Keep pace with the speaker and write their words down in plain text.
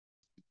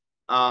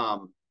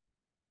Um,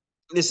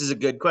 this is a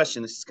good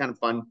question. This is kind of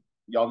fun.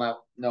 Y'all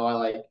know I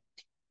like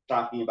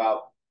talking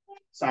about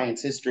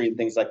science history and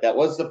things like that.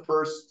 What's the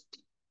first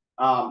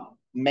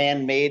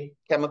man-made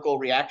chemical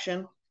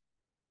reaction?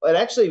 It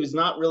actually was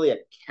not really a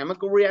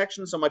chemical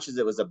reaction so much as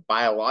it was a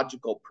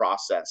biological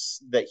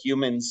process that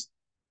humans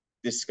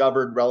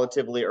discovered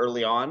relatively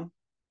early on.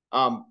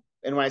 And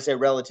when I say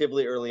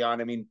relatively early on,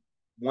 I mean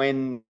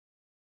when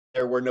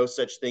there were no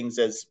such things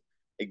as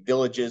like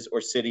villages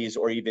or cities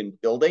or even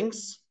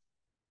buildings.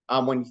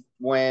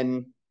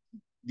 When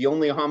the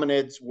only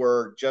hominids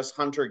were just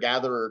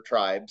hunter-gatherer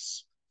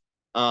tribes,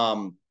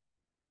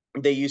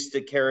 they used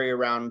to carry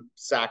around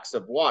sacks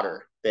of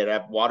water. They'd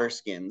have water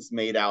skins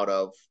made out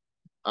of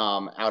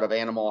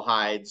animal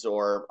hides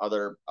or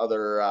other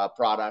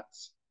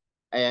products.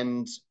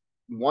 And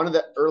one of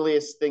the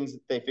earliest things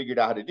that they figured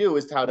out how to do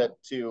is how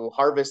to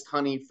harvest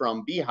honey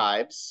from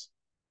beehives,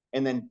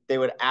 and then they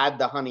would add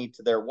the honey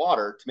to their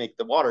water to make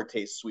the water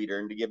taste sweeter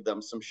and to give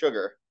them some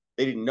sugar.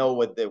 They didn't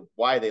know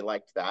why they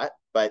liked that,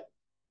 but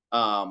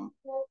um,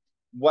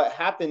 what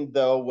happened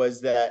though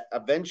was that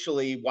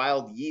eventually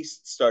wild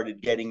yeast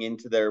started getting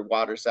into their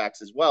water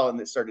sacks as well, and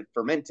it started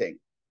fermenting.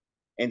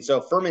 And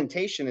so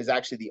fermentation is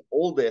actually the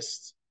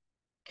oldest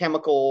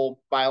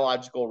chemical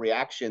biological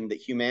reaction that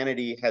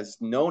humanity has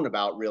known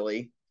about,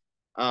 really,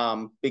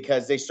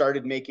 because they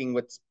started making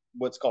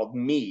what's called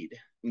mead.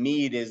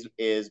 Mead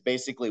is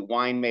basically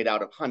wine made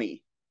out of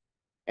honey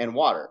and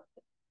water.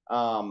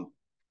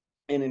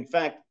 And in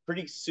fact,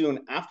 pretty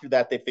soon after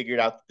that, they figured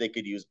out that they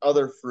could use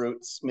other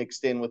fruits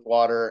mixed in with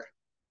water.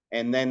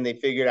 And then they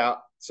figured out,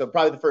 so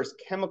probably the first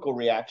chemical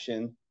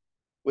reaction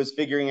was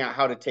figuring out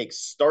how to take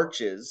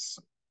starches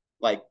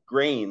like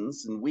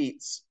grains and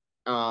wheats,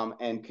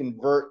 and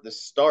convert the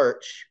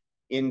starch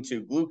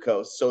into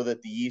glucose so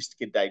that the yeast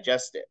could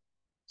digest it.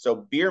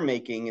 So beer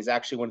making is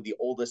actually one of the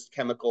oldest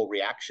chemical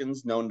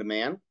reactions known to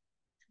man.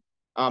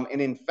 And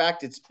in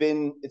fact, it's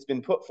been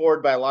put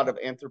forward by a lot of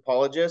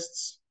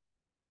anthropologists,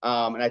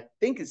 and I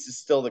think this is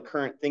still the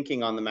current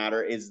thinking on the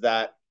matter, is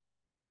that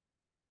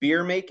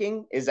beer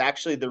making is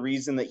actually the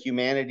reason that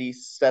humanity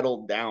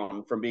settled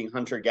down from being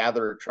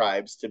hunter-gatherer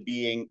tribes to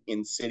being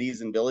in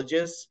cities and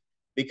villages,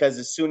 because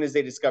as soon as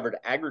they discovered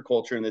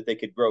agriculture and that they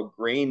could grow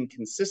grain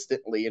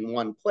consistently in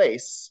one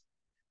place,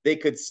 they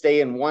could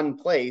stay in one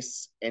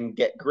place and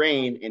get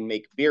grain and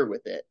make beer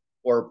with it,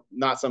 or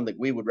not something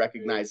we would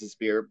recognize as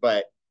beer,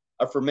 but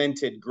a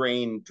fermented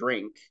grain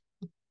drink.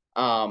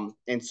 And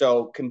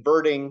so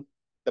converting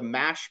the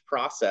mash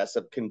process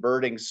of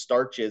converting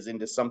starches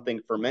into something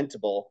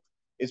fermentable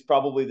is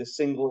probably the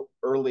single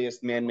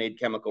earliest man-made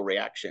chemical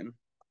reaction.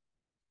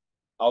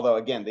 Although,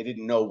 again, they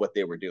didn't know what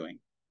they were doing.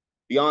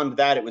 Beyond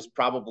that, it was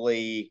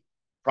probably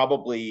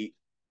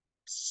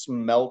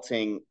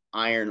smelting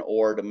iron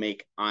ore to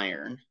make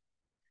iron.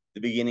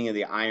 The beginning of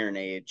the Iron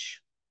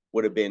Age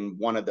would have been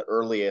one of the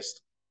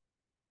earliest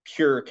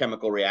pure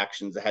chemical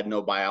reactions that had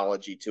no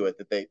biology to it,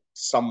 that they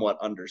somewhat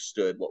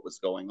understood what was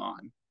going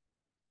on.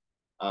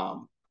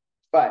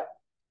 But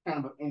kind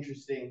of an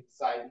interesting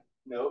side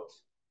note.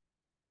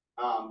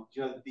 I'm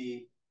trying to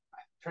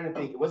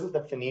think, it wasn't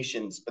the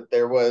Phoenicians, but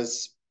there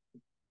was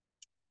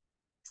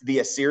the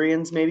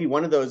Assyrians, maybe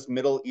one of those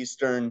Middle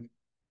Eastern,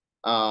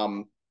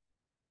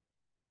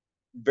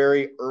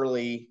 very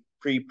early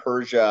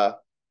pre-Persia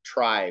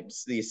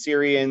tribes. The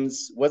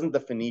Assyrians, wasn't the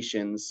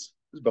Phoenicians,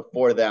 it was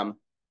before them.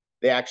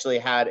 They actually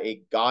had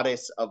a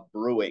goddess of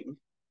brewing.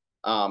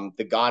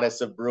 The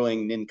goddess of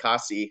brewing,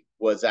 Ninkasi,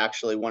 was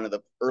actually one of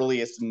the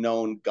earliest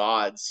known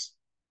gods.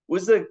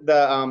 Was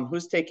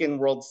who's taken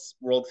world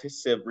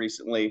civ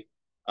recently?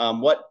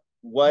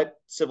 What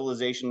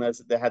civilization was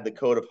it that had the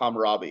code of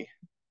Hammurabi?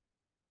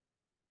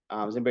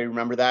 Does anybody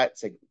remember that?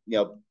 It's like,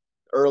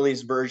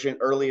 earliest version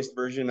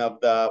of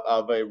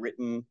a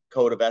written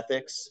code of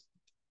ethics.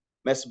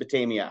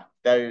 Mesopotamia.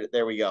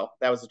 There we go.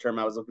 That was the term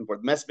I was looking for.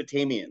 The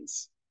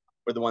Mesopotamians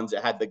were the ones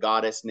that had the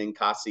goddess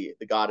Ninkasi,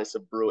 the goddess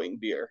of brewing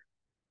beer.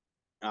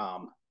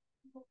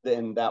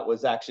 Then that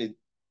was actually,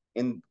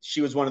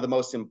 she was one of the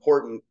most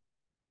important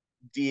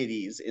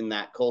deities in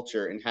that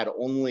culture and had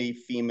only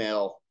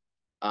female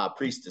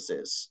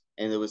priestesses,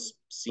 and it was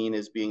seen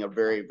as being a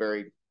very,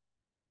 very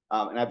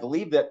and I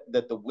believe that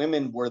the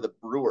women were the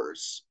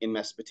brewers in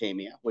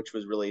Mesopotamia, which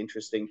was really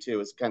interesting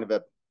too. It's kind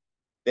of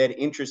they had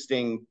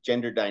interesting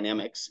gender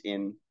dynamics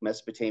in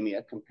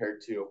Mesopotamia compared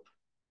to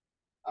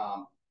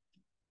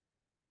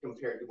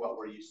what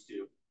we're used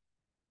to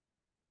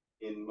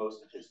in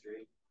most of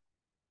history.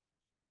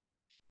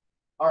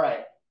 All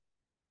right.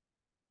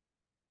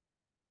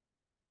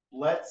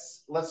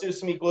 Let's do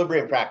some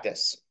equilibrium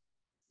practice.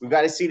 We've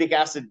got acetic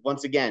acid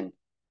once again.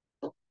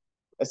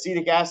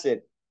 Acetic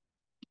acid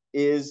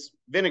is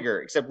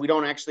vinegar, except we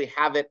don't actually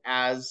have it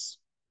as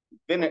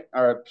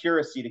pure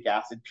acetic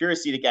acid. Pure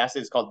acetic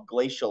acid is called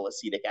glacial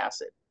acetic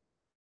acid.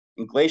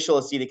 And glacial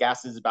acetic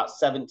acid is about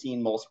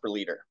 17 moles per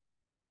liter.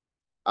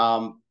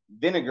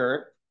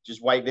 Vinegar,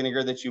 just white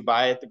vinegar that you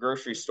buy at the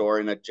grocery store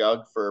in a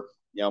jug for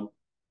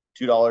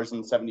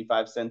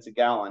 $2.75 a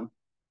gallon,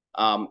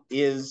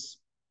 is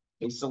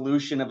a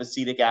solution of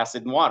acetic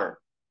acid and water.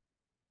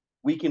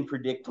 We can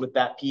predict what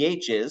that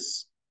pH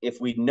is if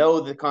we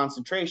know the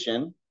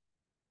concentration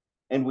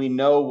and we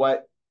know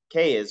what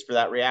K is for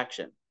that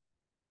reaction.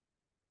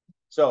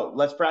 So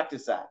let's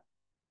practice that.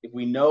 If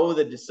we know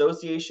the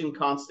dissociation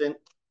constant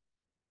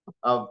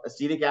of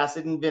acetic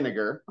acid and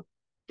vinegar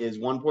is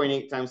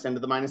 1.8 times 10 to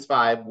the minus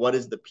 5, what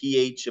is the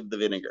pH of the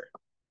vinegar?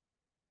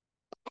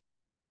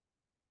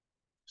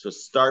 So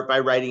start by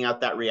writing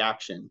out that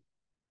reaction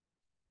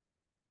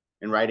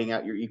and writing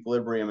out your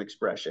equilibrium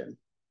expression.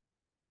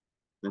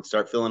 Then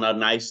start filling out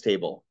an ice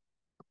table.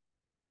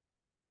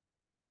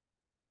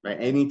 Right?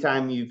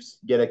 Anytime you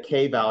get a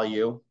K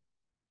value,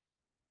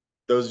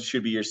 those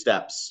should be your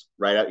steps.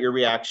 Write out your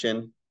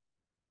reaction,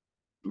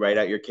 write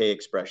out your K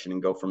expression,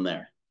 and go from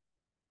there.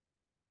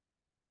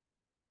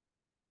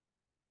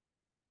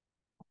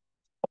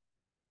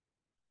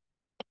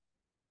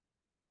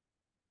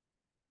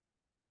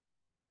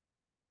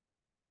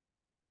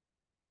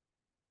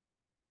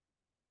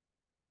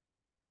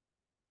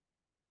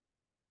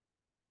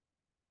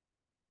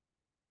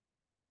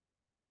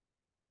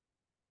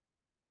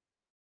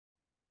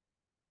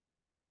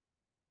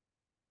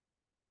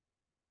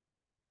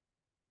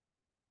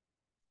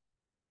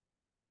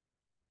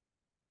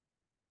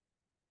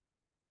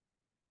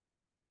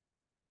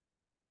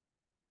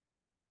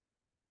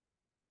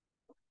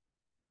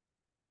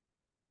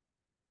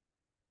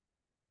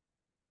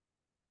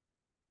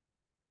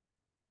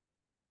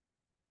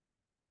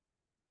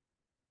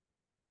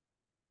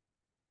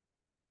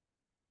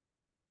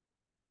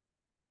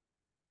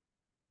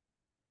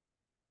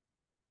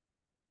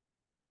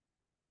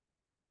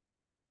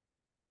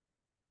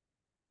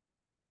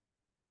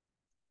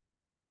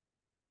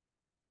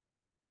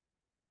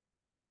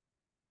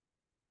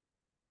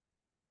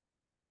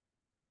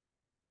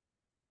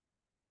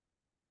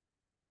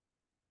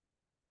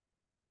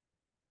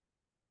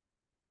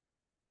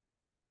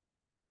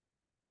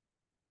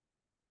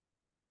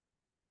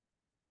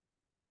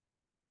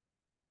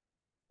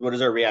 What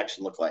does our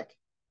reaction look like?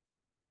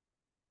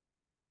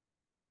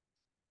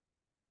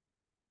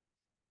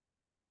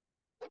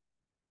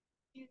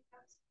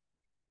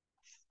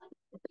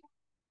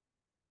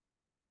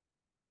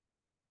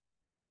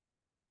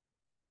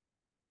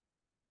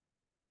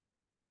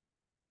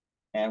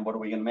 And what are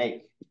we going to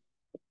make?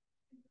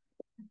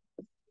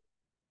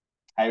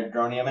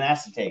 Hydronium and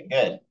acetate.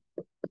 Good.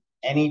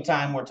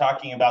 Anytime we're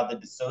talking about the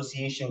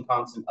dissociation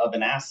constant of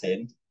an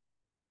acid,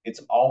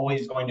 it's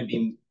always going to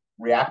be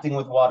reacting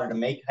with water to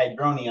make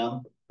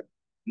hydronium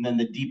and then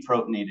the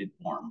deprotonated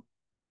form.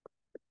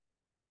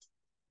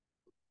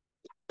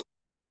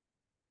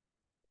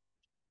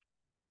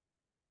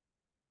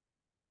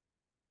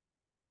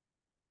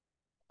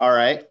 All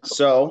right,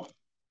 so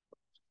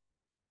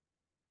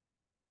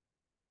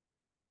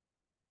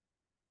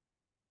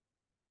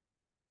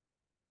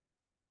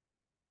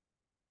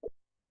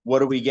what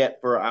do we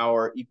get for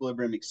our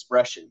equilibrium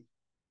expression?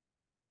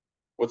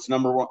 What's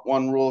number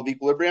one rule of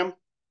equilibrium?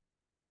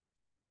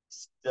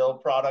 Still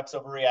products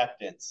over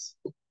reactants.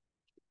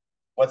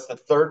 What's the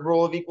third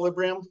rule of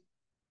equilibrium?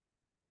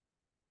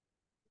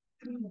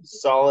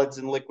 Solids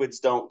and liquids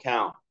don't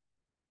count.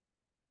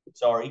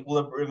 So our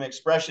equilibrium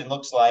expression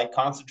looks like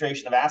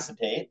concentration of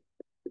acetate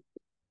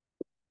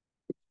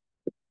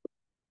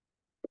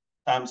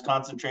times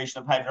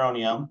concentration of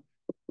hydronium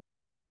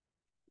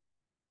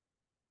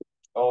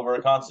over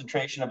a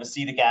concentration of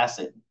acetic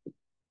acid.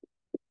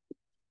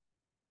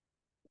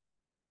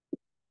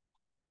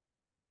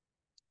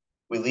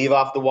 We leave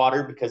off the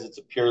water because it's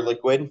a pure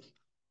liquid.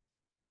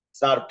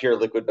 It's not a pure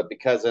liquid, but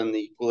because in the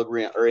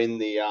equilibrium or in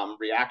the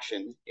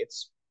reaction,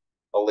 it's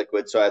a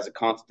liquid, so it has a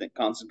constant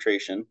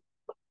concentration.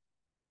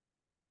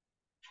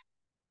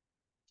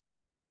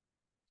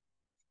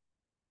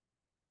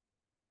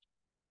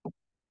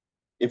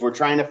 If we're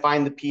trying to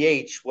find the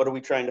pH, what are we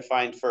trying to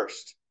find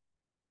first?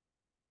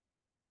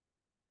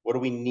 What do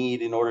we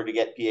need in order to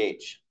get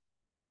pH?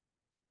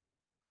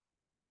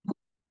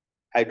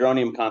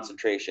 Hydronium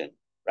concentration,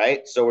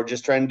 right? So we're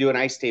just trying to do an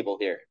ice table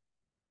here.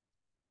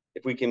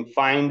 If we can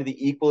find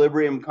the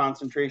equilibrium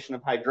concentration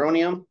of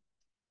hydronium,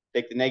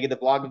 take the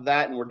negative log of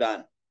that, and we're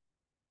done.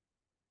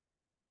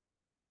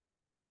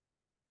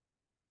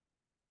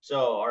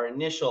 So our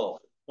initial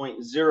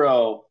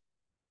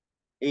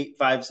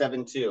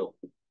 0.08572.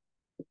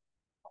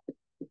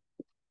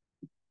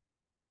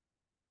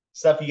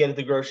 Stuff you get at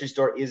the grocery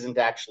store doesn't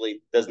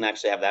actually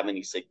have that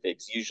many sig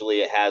figs.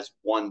 Usually it has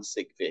one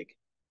sig fig.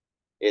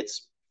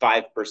 It's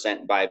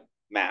 5% by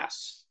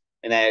mass.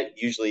 And I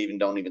usually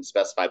don't even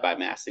specify by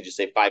mass. They just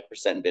say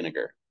 5%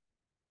 vinegar.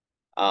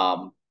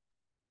 But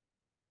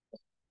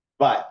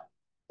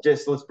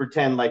just let's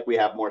pretend like we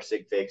have more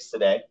sig figs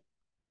today.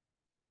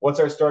 What's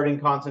our starting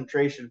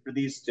concentration for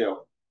these two?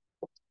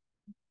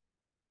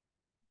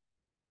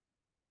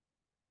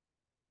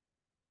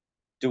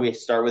 Do we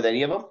start with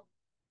any of them?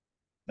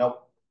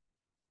 Nope.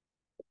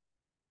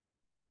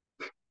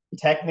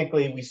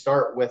 Technically, we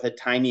start with a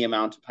tiny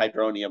amount of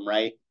hydronium,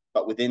 right?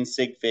 But within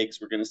sig figs,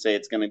 we're going to say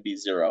it's going to be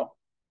 0.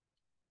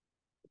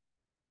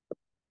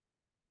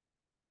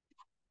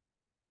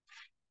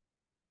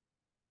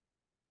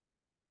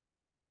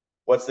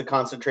 What's the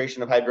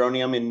concentration of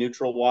hydronium in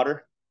neutral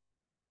water?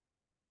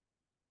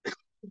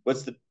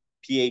 What's the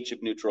pH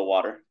of neutral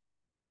water?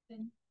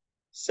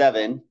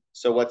 7.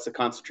 So what's the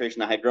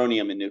concentration of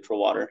hydronium in neutral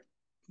water?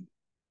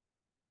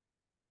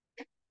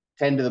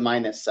 10 to the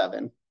minus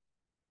 7.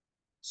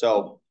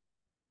 So,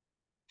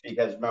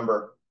 because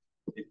remember,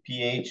 if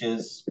pH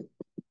is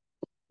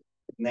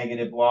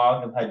negative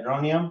log of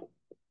hydronium,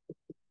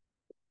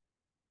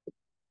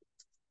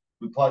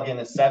 we plug in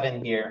a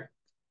 7 here,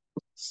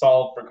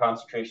 solve for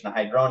concentration of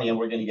hydronium,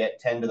 we're going to get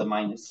 10 to the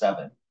minus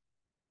 7.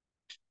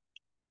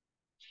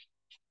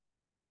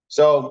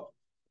 So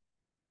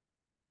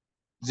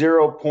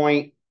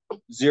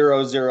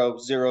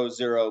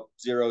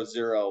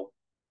 0.000000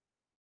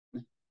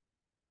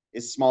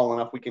 is small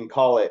enough we can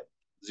call it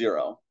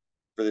 0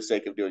 for the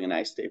sake of doing an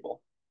ice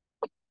table.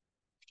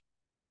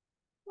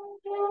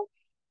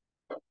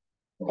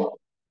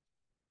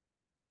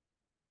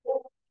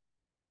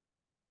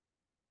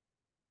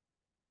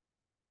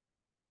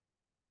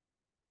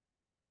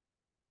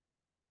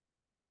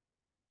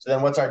 So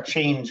then what's our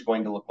change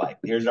going to look like?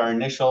 Here's our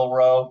initial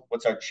row.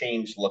 What's our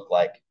change look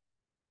like?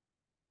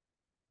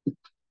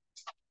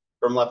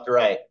 From left to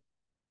right.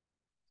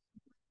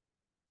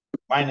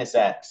 Minus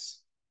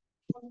X.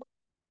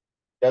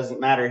 Doesn't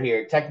matter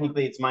here.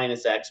 Technically it's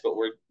minus X, but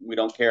we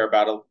don't care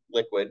about a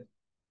liquid.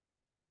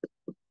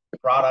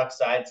 Product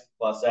sides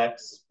plus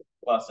X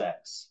plus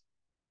X.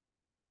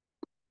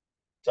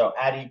 So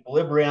at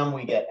equilibrium,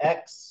 we get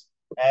X,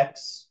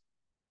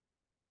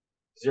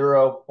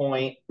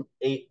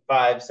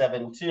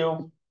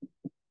 0.8572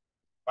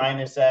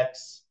 minus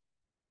X.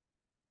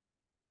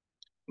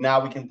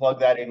 Now we can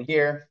plug that in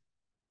here.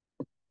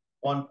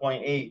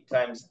 1.8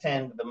 times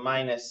 10 to the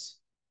minus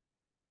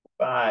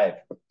 5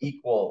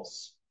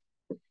 equals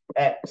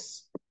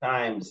X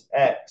times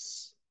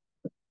X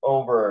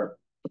over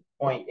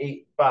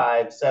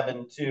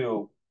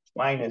 0.8572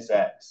 minus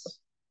X.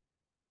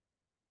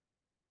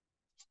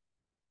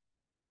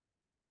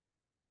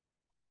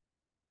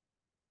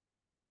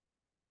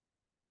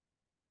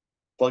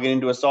 Plug it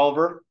into a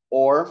solver,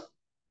 or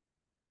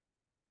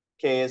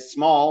K is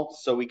small,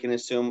 so we can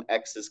assume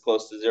X is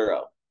close to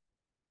 0.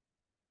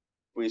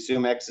 We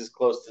assume X is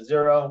close to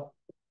 0.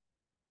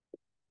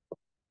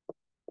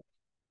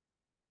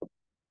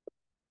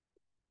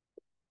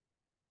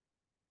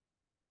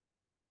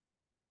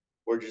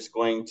 We're just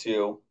going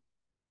to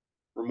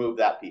remove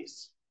that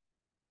piece.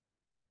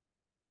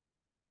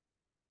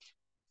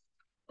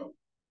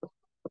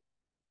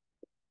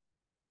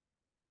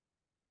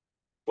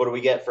 What do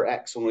we get for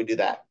X when we do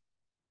that?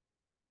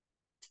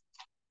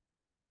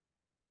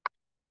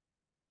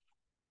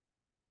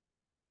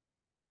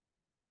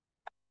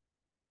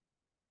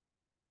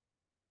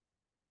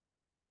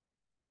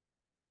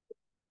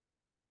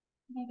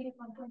 Negative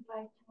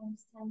 1.5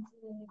 times 10 to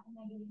the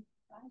negative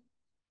 5.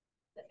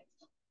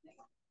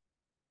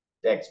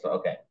 X,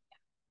 okay.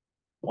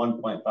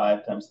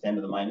 1.5 times 10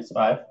 to the minus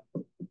 5.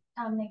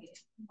 Negative.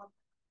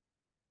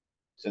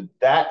 So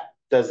that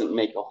doesn't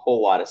make a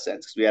whole lot of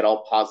sense because we had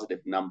all positive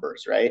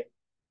numbers, right?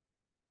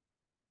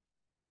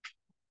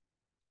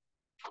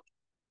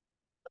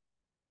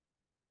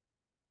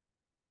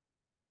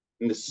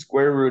 And the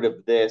square root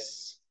of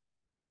this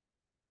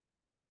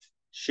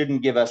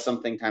shouldn't give us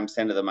something times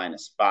 10 to the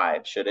minus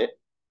 5, should it?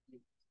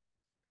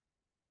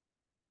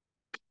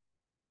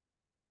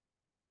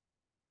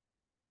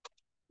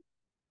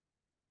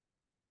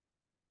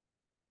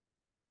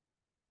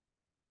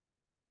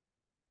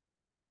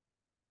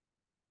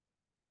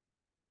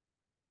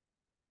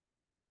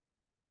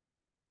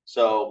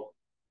 So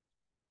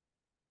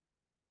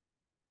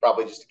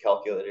probably just a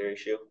calculator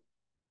issue.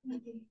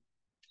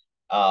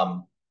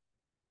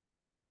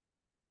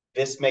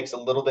 This makes a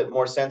little bit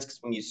more sense because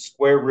when you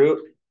square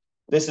root,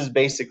 this is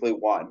basically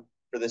 1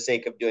 for the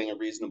sake of doing a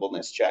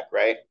reasonableness check,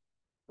 right?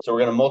 So we're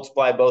going to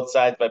multiply both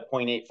sides by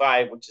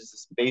 0.85, which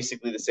is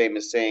basically the same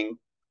as saying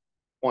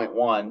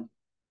 0.1.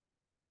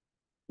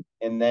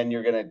 And then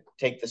you're going to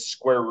take the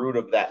square root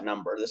of that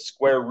number. The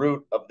square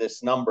root of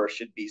this number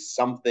should be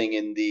something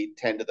in the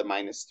 10 to the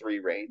minus 3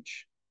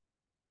 range.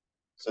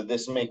 So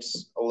this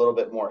makes a little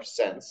bit more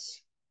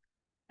sense.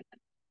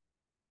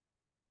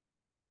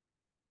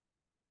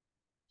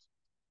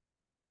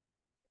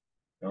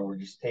 And we're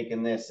just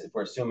taking this. If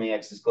we're assuming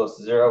X is close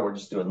to 0, we're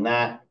just doing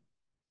that.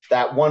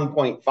 That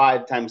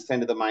 1.5 times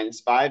 10 to the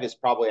minus 5 is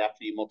probably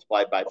after you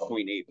multiply by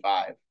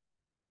 0.85.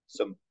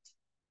 So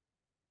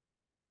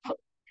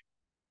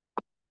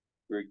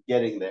we're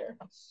getting there.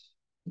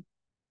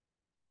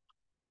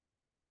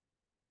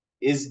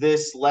 Is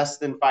this less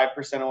than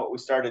 5% of what we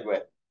started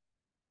with?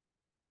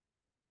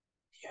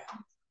 Yeah.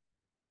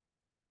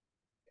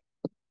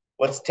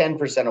 What's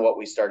 10% of what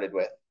we started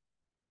with?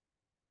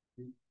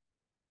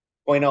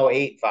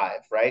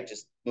 0.085, right?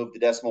 Just move the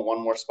decimal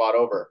one more spot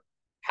over.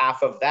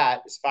 Half of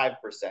that is 5%.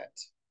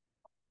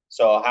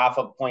 So half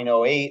of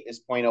 0.08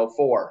 is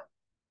 0.04.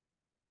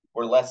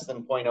 We're less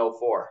than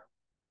 0.04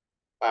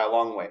 by a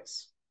long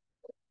ways.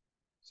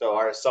 So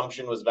our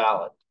assumption was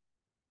valid.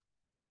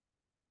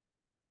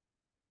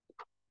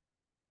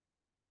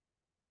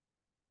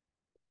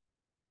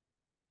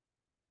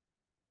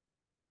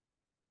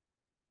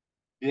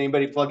 Did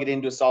anybody plug it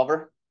into a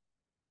solver?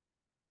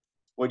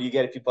 What do you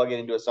get if you plug it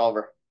into a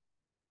solver?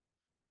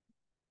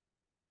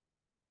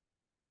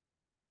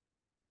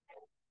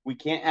 We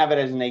can't have it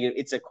as a negative.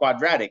 It's a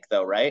quadratic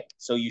though, right?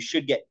 So you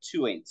should get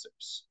two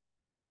answers.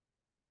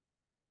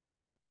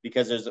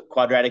 Because there's a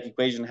quadratic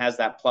equation has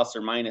that plus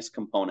or minus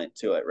component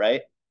to it,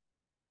 right?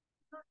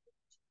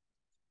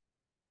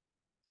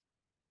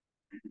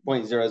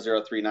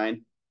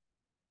 0.0039.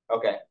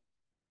 Okay.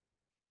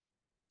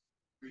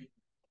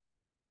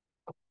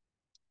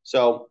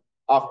 So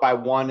off by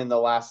 1 in the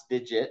last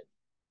digit,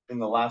 in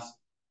the last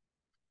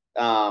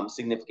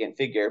significant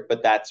figure,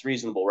 but that's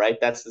reasonable, right?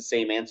 That's the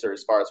same answer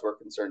as far as we're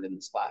concerned in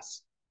this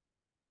class.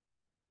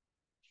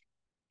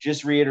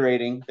 Just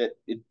reiterating that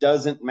it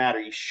doesn't matter.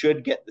 You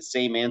should get the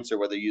same answer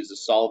whether you use a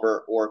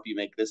solver or if you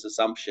make this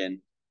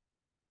assumption,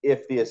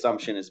 if the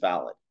assumption is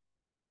valid,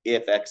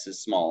 if X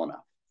is small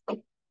enough.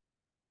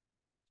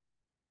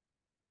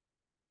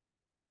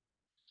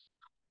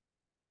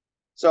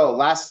 So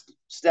last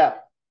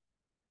step,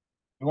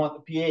 we want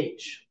the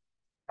pH.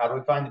 How do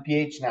we find the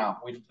pH now?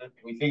 We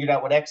figured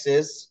out what X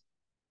is.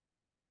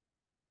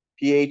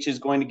 pH is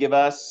going to give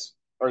us,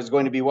 or is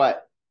going to be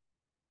what?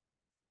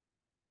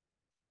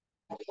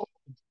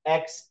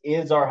 X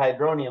is our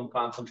hydronium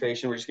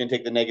concentration. We're just going to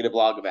take the negative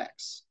log of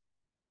X,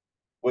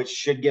 which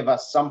should give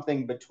us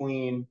something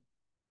between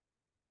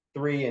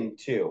 3 and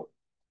 2.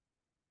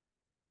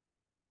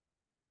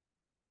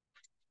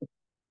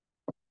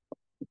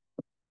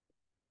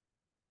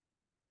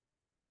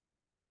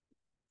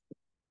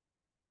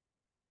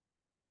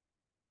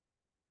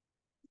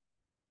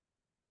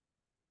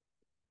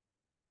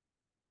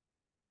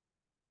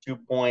 Two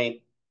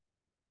point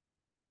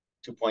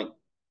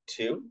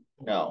 2.2?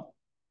 No.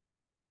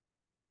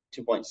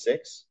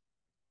 2.6?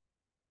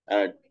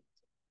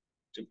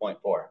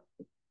 2.4.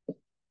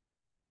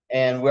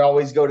 And we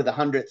always go to the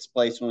hundredths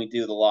place when we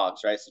do the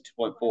logs, right? So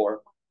 2.4,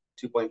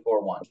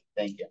 2.41.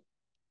 Thank you.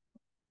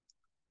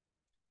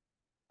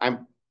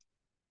 I'm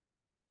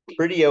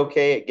pretty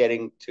okay at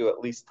getting to at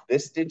least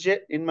this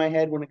digit in my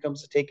head when it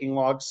comes to taking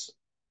logs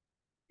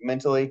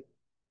mentally.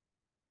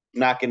 I'm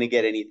not going to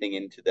get anything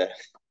into the,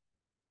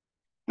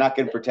 not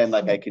going to pretend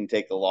like I can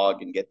take the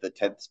log and get the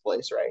 10th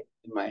place right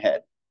in my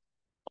head.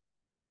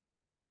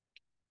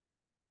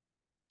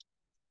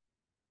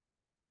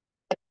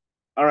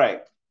 All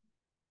right.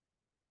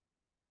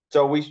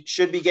 So we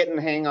should be getting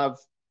the hang of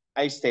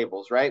ice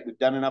tables, right? We've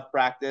done enough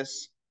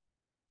practice.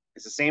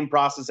 It's the same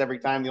process every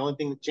time. The only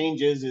thing that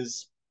changes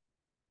is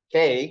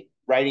K,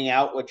 writing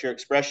out what your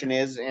expression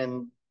is,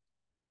 and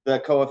the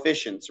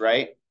coefficients,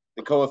 right?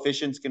 The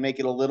coefficients can make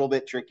it a little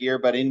bit trickier,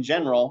 but in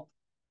general,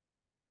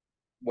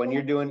 when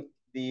you're doing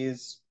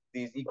these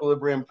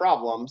equilibrium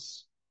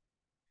problems,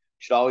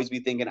 you should always be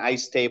thinking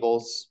ice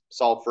tables,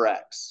 solve for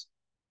X.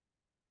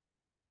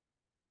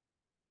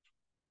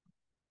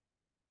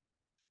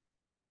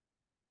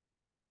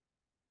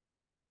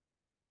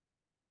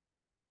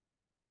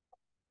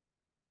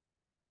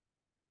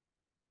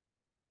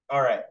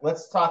 All right,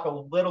 let's talk a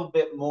little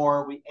bit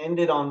more. We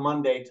ended on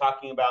Monday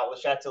talking about Le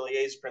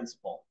Chatelier's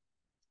principle.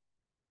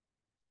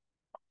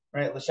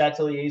 Right, Le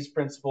Chatelier's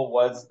principle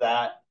was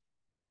that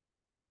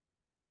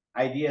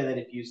idea that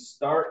if you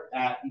start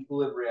at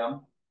equilibrium,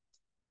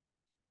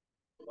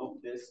 oh,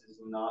 this is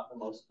not the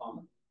most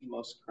common, the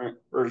most current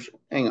version.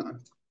 Hang on.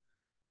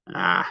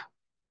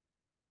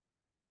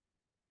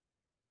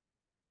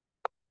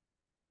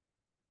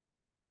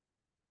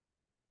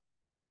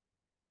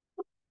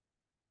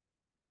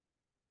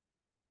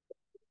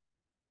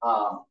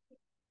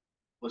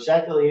 Le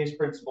Chatelier's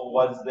principle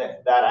was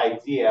that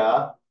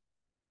idea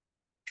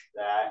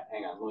that,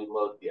 hang on, let me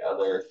load the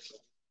other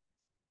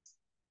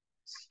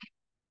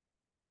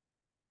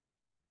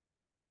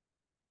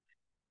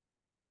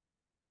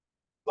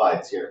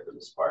slides here for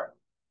this part.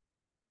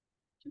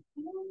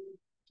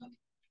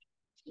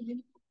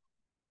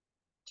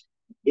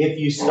 If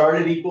you start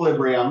at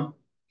equilibrium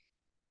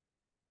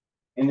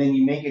and then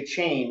you make a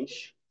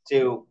change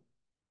to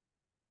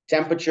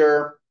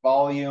temperature,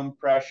 volume,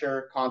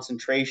 pressure,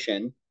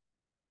 concentration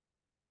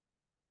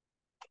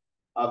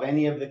of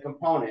any of the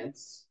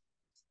components,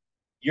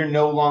 you're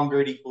no longer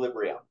at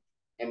equilibrium.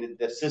 And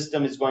the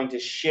system is going to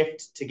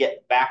shift to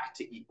get back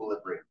to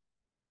equilibrium.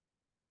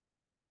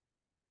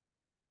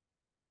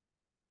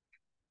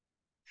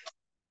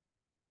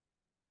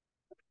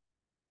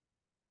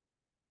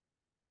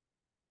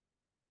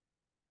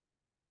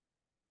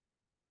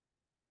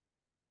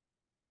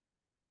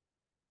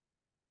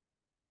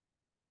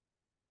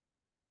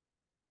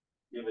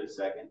 Give it a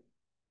second.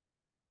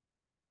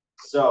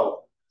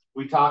 So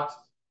we talked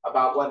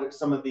about what are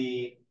some of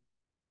the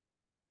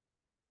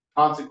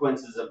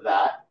consequences of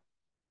that.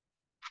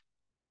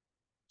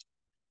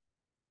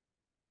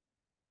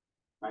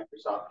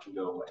 Microsoft can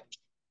go away.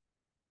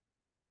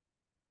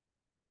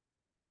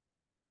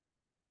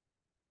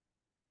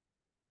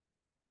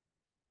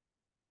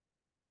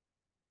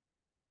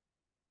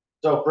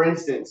 So for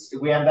instance,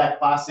 we have that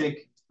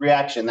classic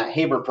reaction, that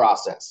Haber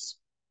process.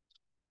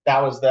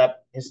 That was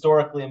that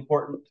historically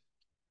important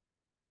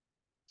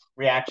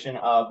reaction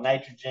of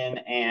nitrogen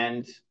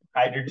and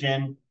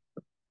hydrogen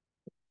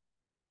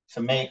to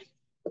make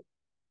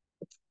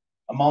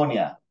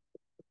ammonia.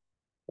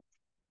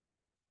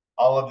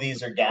 All of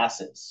these are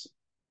gases.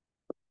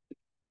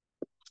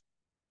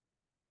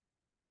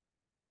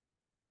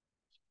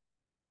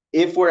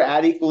 If we're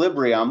at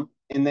equilibrium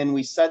and then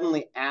we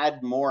suddenly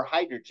add more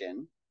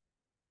hydrogen,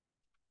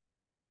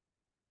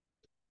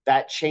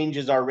 that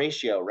changes our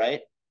ratio,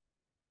 right?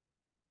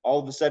 All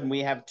of a sudden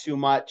we have too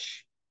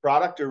much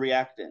product or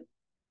reactant?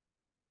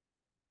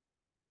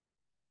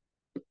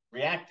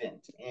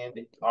 Reactant.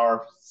 And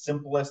our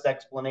simplest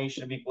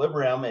explanation of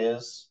equilibrium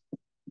is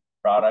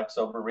products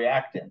over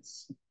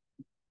reactants.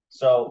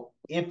 So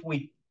if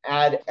we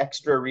add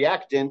extra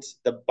reactant,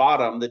 the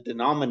bottom, the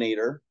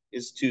denominator,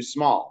 is too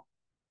small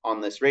on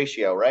this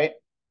ratio, right?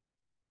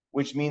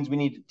 Which means we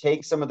need to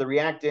take some of the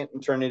reactant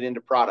and turn it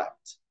into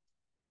product.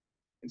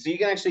 And so you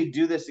can actually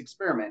do this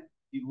experiment.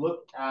 You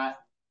look at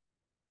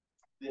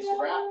this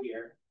graph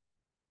here,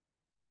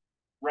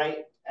 right?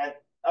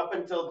 Up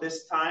until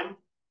this time,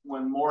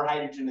 when more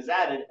hydrogen is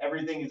added,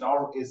 everything is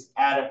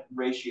at a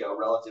ratio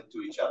relative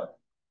to each other.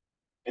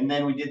 And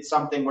then we did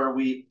something where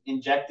we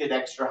injected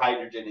extra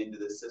hydrogen into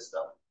the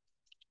system.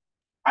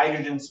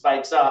 Hydrogen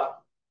spikes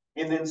up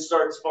and then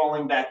starts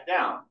falling back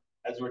down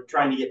as we're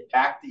trying to get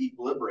back to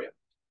equilibrium.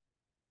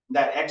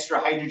 That extra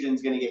hydrogen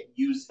is going to get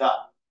used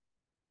up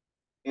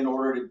in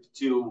order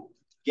to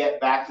get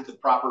back to the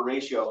proper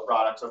ratio of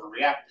products over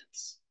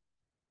reactants.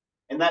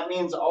 And that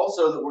means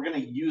also that we're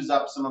going to use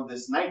up some of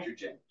this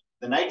nitrogen.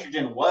 The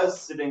nitrogen was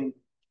sitting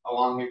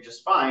along here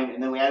just fine,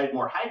 and then we added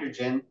more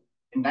hydrogen,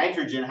 and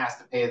nitrogen has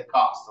to pay the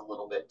cost a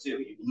little bit too.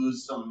 You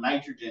lose some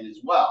nitrogen as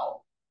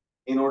well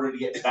in order to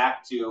get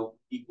back to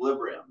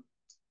equilibrium.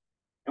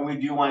 And we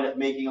do wind up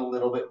making a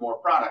little bit more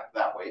product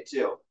that way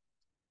too.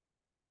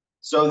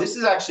 So this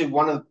is actually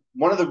one of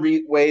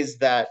the ways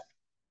that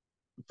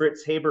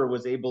Fritz Haber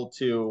was able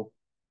to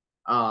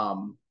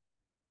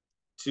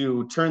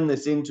turn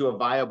this into a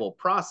viable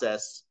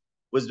process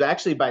was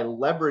actually by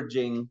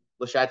leveraging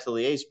Le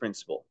Chatelier's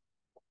principle.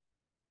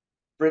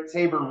 Fritz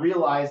Haber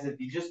realized that if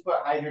you just put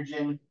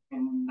hydrogen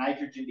and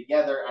nitrogen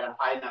together at a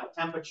high enough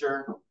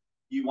temperature,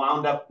 you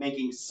wound up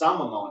making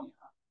some ammonia.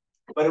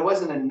 But it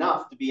wasn't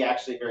enough to be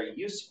actually very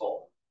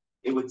useful.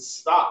 It would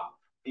stop,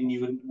 and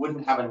you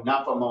wouldn't have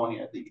enough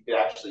ammonia that you could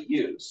actually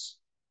use.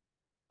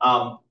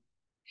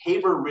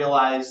 Haber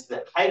realized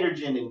that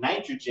hydrogen and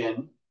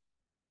nitrogen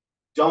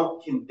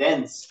don't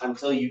condense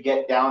until you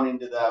get down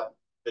into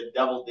the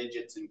double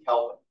digits in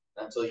Kelvin,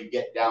 until you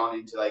get down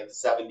into like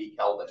 70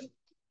 Kelvin.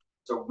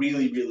 So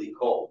really, really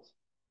cold.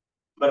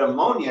 But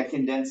ammonia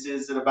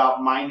condenses at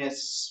about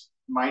minus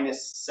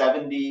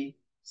 70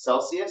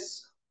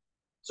 Celsius.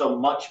 So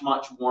much,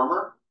 much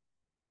warmer.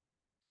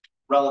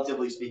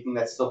 Relatively speaking,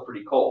 that's still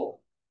pretty cold,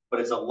 but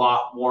it's a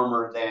lot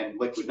warmer than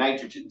liquid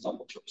nitrogen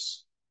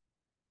temperatures.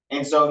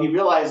 And so he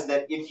realized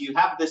that if you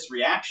have this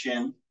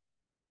reaction,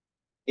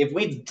 if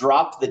we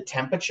drop the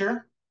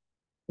temperature,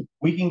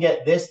 we can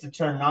get this to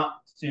turn not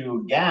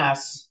to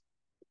gas,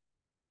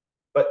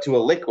 but to a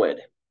liquid.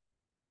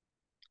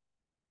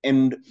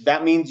 And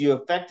that means you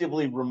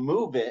effectively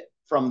remove it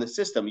from the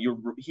system.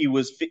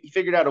 He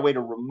figured out a way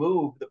to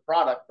remove the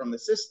product from the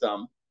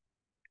system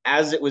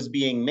as it was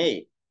being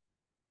made.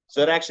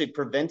 So it actually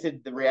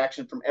prevented the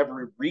reaction from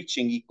ever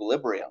reaching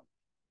equilibrium.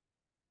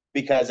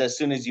 Because as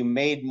soon as you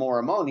made more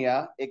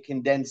ammonia, it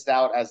condensed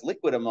out as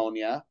liquid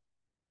ammonia,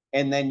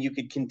 and then you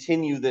could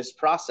continue this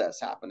process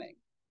happening.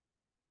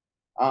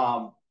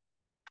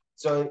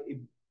 So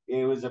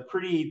it was a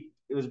pretty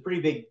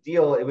big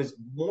deal. It was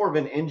more of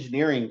an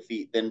engineering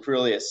feat than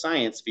really a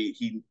science feat.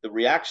 The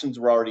reactions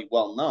were already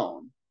well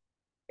known,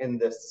 and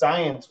the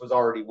science was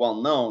already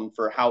well known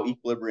for how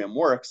equilibrium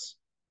works.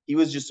 He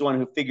was just the one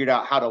who figured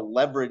out how to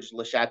leverage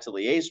Le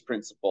Chatelier's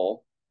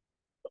principle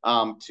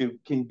to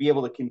be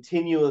able to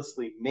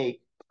continuously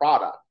make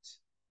product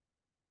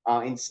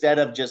instead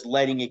of just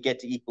letting it get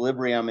to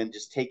equilibrium and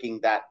just taking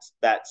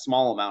that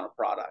small amount of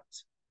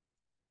product.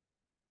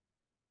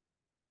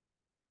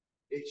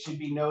 It should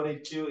be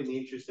noted too, in the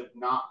interest of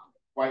not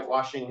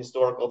whitewashing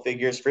historical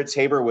figures, Fritz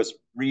Haber was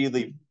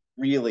really,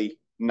 really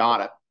not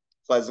a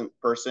pleasant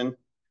person.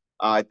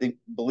 I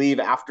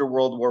believe after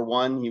World War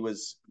I, he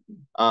was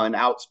an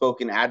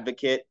outspoken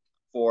advocate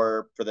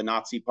for the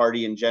Nazi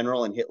Party in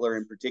general and Hitler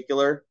in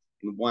particular,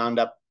 and wound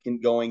up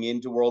going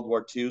into World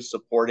War II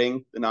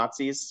supporting the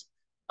Nazis.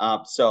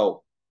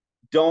 So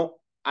don't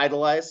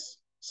idolize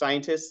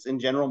scientists in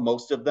general.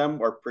 Most of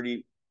them are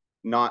pretty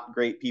not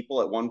great people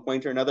at one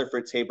point or another.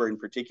 Fritz Haber in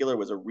particular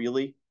was a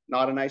really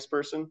not a nice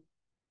person.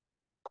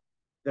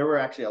 There were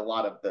actually a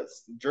lot of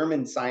this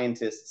German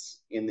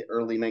scientists in the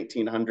early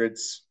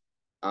 1900s.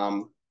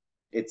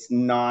 It's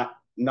not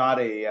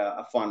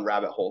a fun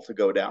rabbit hole to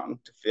go down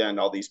to find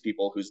all these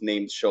people whose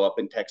names show up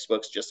in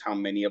textbooks, just how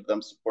many of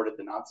them supported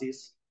the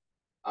Nazis.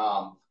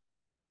 But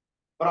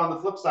on the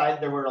flip side,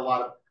 there were a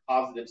lot of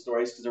positive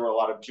stories because there were a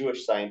lot of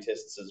Jewish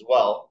scientists as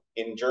well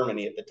in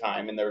Germany at the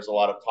time, and there was a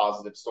lot of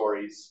positive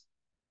stories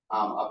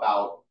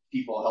about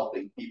people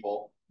helping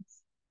people.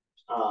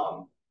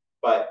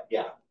 But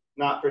yeah,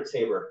 not Fritz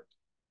Haber.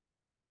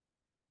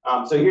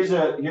 So here's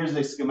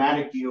a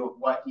schematic view of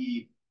what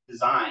he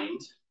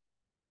designed.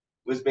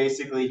 Was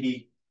basically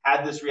he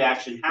had this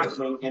reaction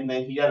happening, and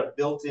then he had a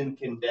built-in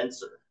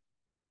condenser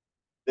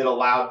that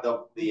allowed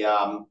the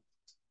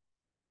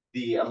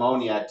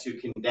ammonia to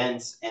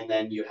condense, and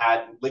then you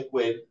had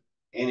liquid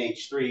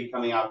NH3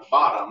 coming out the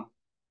bottom,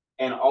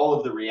 and all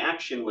of the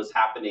reaction was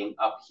happening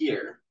up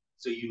here.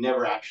 So you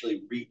never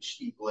actually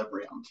reached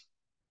equilibrium.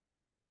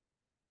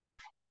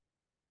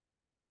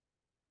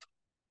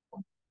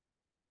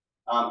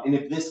 And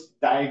if this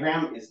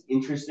diagram is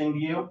interesting to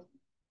you,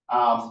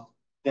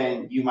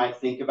 then you might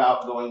think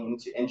about going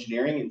into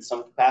engineering in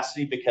some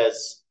capacity,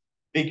 because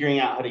figuring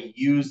out how to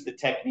use the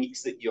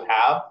techniques that you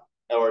have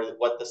or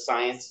what the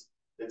science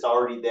that's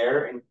already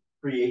there and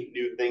create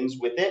new things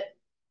with it,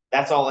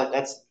 that's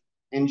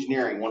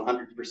engineering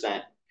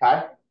 100%.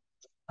 Kai?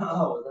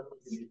 Oh,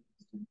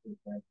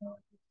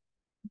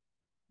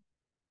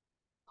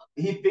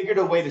 he figured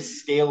a way to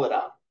scale it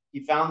up. He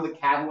found the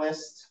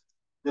catalyst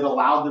that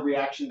allowed the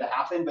reaction to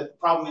happen, but the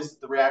problem is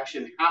that the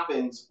reaction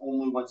happens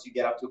only once you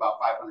get up to about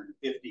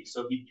 550.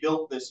 So he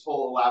built this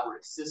whole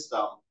elaborate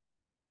system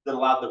that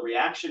allowed the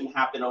reaction to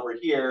happen over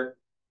here,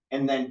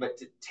 and then but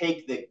to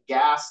take the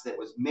gas that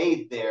was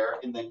made there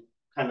and then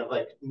kind of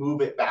like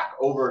move it back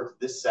over to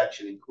this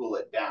section and cool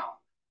it down.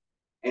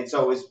 And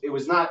so it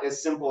was not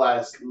as simple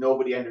as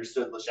nobody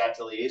understood Le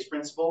Chatelier's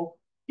principle.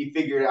 He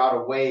figured out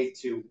a way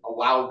to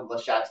allow Le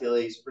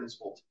Chatelier's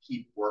principle to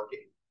keep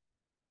working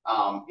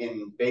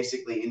in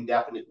basically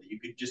indefinitely. You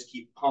could just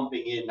keep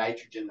pumping in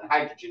nitrogen and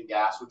hydrogen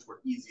gas, which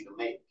were easy to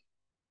make,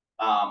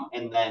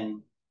 and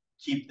then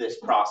keep this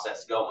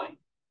process going.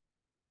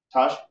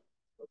 Tosh?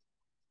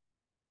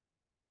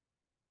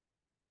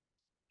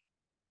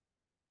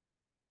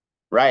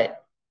 Right.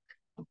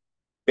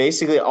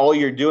 Basically, all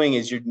you're doing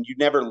is you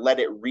never let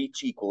it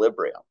reach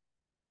equilibrium.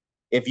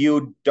 If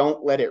you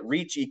don't let it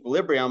reach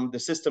equilibrium, the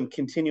system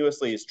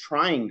continuously is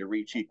trying to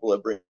reach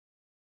equilibrium,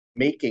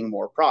 making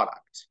more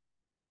product.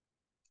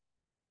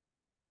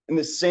 And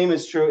the same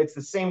is true. It's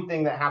the same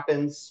thing that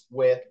happens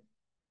with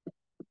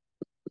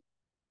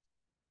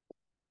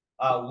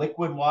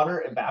liquid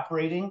water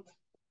evaporating.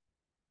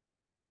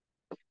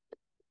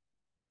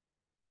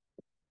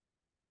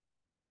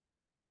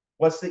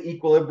 What's the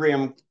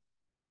equilibrium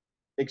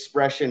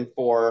expression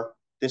for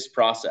this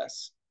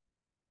process?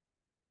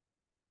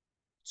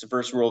 It's the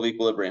first rule of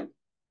equilibrium.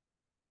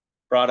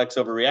 Products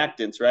over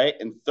reactants, right?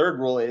 And third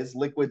rule is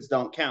liquids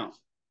don't count.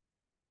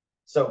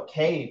 So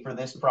K for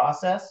this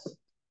process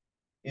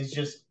is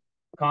just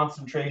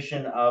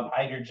concentration of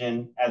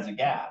hydrogen as a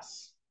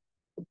gas.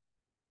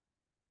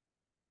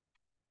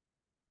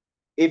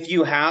 If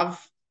you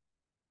have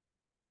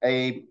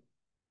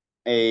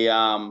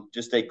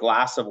just a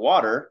glass of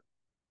water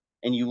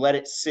and you let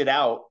it sit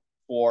out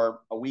for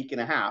a week and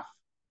a half,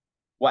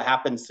 what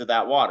happens to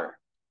that water?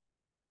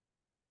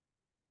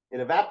 It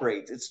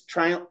evaporates. It's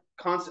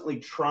constantly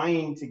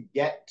trying to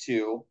get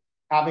to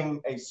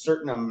having a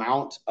certain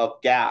amount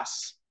of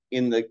gas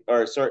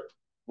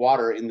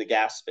water in the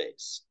gas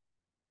space.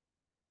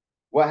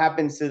 What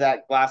happens to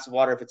that glass of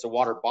water if it's a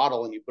water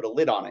bottle and you put a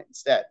lid on it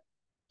instead?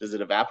 Does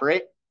it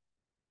evaporate?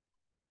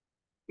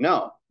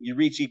 No, you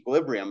reach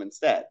equilibrium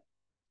instead.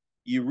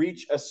 You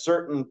reach a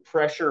certain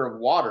pressure of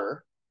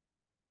water,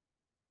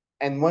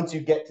 and once you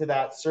get to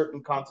that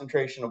certain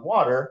concentration of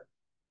water,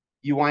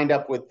 you wind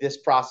up with this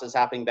process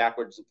happening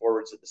backwards and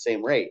forwards at the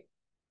same rate.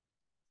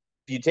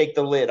 If you take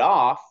the lid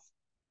off,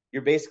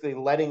 you're basically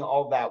letting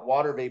all that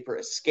water vapor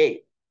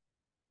escape.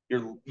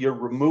 You're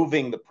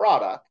removing the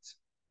product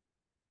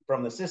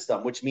from the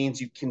system, which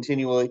means you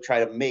continually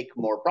try to make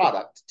more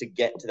product to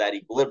get to that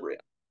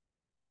equilibrium.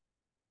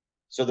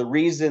 So the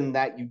reason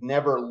that you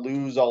never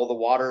lose all the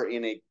water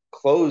in a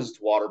closed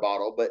water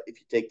bottle, but if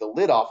you take the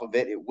lid off of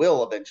it, it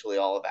will eventually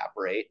all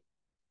evaporate,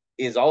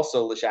 is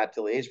also Le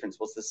Chatelier's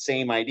principle. It's the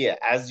same idea.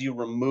 As you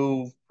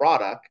remove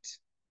product,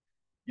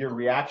 your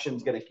reaction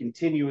is going to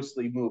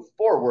continuously move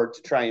forward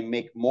to try and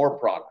make more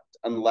product,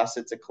 unless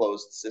it's a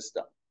closed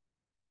system.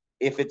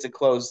 If it's a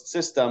closed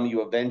system,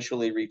 you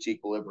eventually reach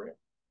equilibrium.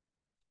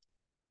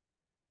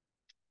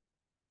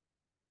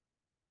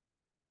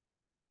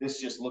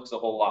 This just looks a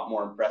whole lot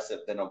more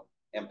impressive than an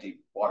empty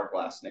water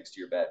glass next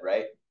to your bed,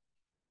 right?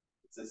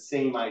 It's the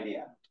same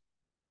idea.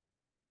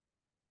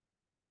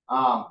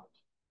 And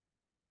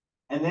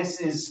this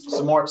is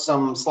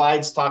some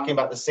slides talking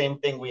about the same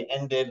thing we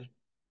ended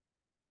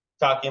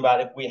talking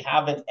about. If we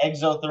have an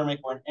exothermic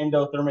or an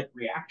endothermic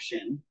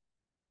reaction,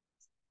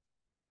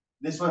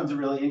 this one's a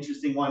really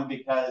interesting one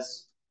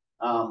because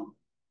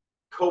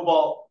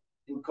cobalt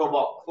and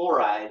cobalt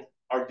chloride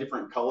are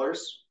different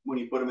colors when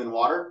you put them in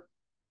water.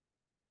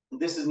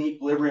 This is an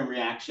equilibrium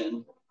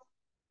reaction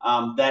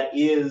that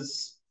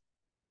is,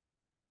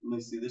 let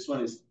me see, this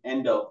one is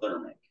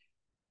endothermic.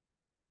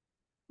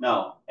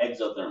 No,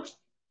 exothermic.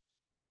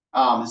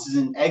 This is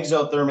an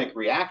exothermic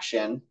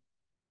reaction.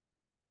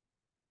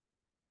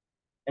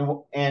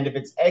 And if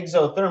it's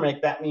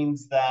exothermic, that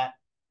means that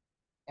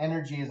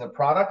energy is a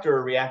product or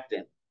a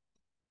reactant?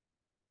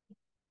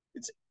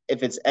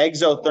 if it's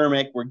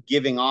exothermic, we're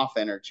giving off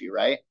energy,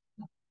 right?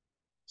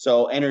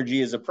 So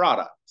energy is a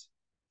product.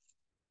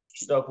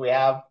 So if we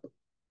have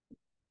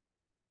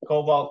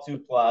cobalt 2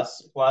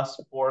 plus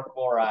 4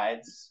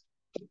 chlorides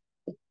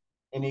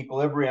in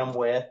equilibrium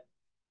with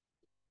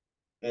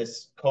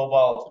this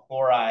cobalt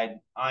chloride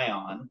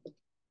ion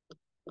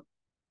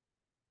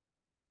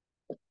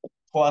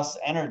plus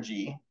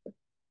energy,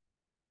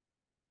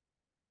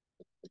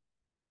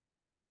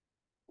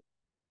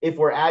 if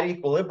we're at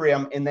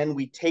equilibrium and then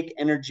we take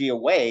energy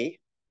away,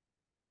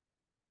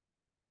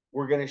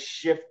 we're going to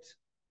shift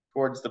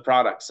towards the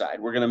product side.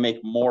 We're going to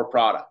make more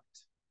product.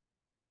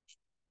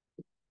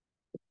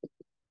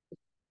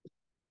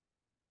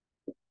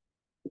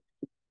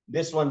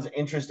 This one's an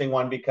interesting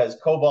one because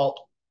cobalt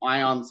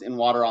ions in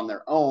water on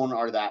their own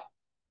are that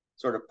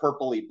sort of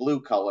purpley blue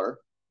color,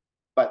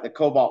 but the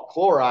cobalt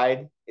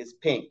chloride is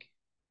pink.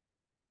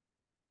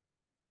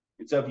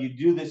 And so if you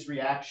do this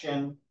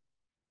reaction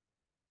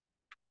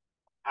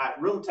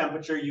at room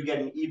temperature, you get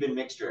an even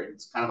mixture.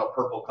 It's kind of a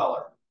purple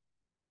color.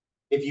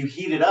 If you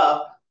heat it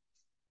up,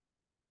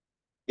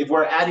 if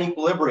we're at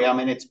equilibrium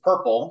and it's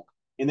purple,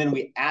 and then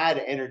we add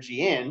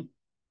energy in,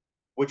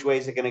 which way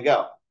is it going to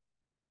go?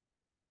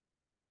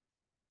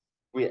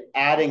 We're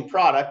adding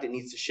product, it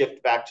needs to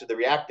shift back to the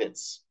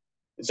reactants.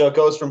 And so it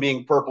goes from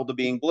being purple to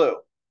being blue.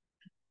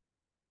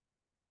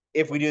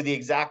 If we do the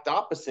exact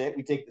opposite,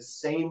 we take the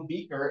same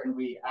beaker and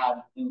we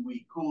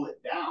cool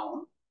it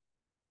down.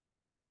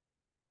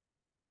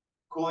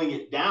 Cooling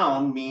it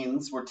down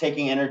means we're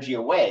taking energy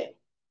away.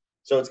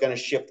 So it's going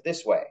to shift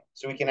this way.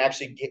 So we can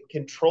actually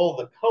control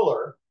the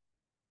color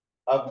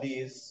of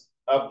this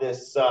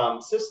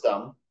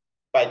system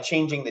by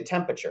changing the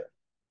temperature,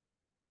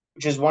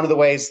 which is one of the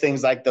ways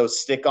things like those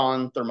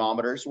stick-on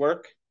thermometers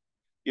work.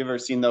 You ever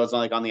seen those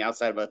on the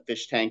outside of a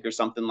fish tank or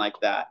something like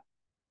that?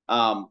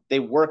 They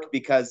work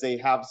because they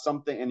have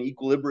an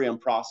equilibrium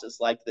process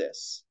like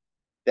this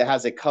that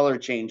has a color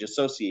change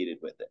associated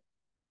with it.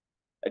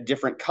 A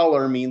different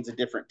color means a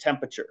different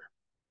temperature.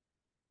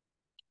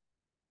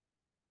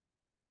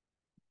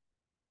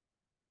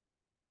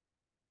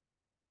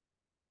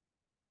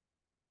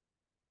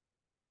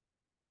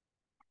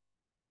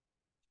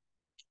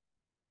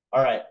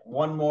 All right,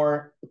 one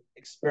more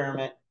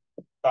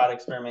thought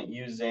experiment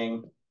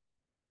using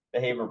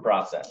the Haber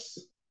process.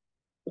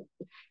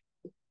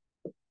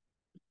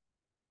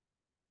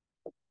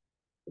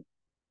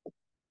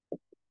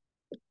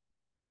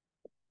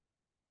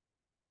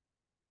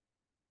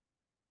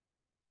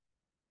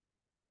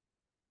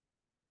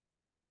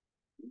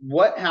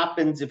 What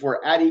happens if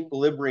we're at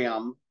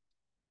equilibrium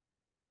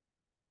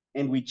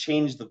and we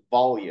change the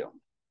volume?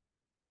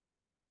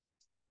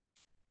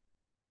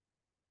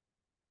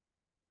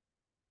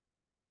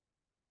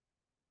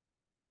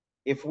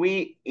 If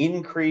we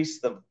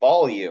increase the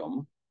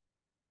volume,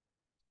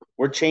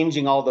 we're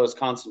changing all those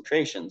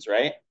concentrations,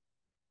 right?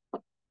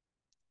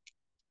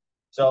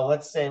 So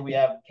let's say we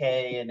have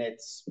K and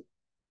it's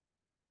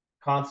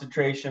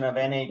concentration of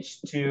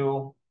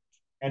NH2,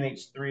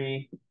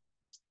 NH3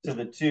 to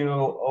the 2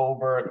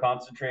 over a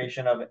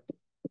concentration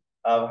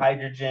of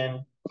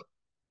hydrogen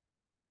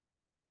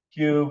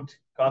cubed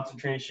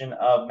concentration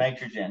of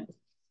nitrogen.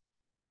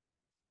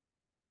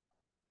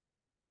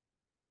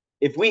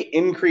 If we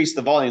increase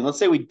the volume, let's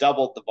say we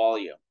doubled the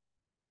volume,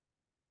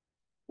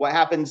 what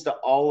happens to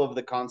all of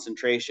the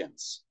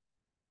concentrations?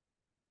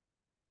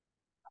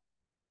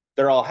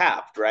 They're all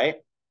halved, right?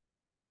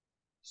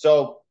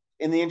 So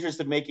in the interest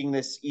of making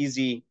this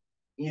easy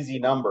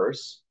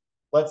numbers,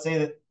 let's say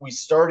that we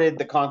started,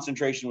 the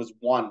concentration was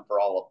 1 for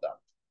all of them.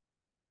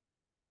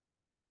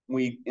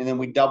 And then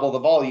we double the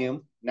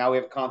volume. Now we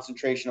have a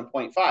concentration of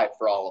 0.5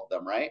 for all of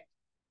them, right?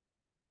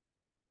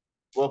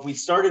 Well, if we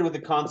started with a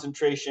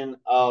concentration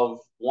of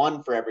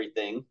 1 for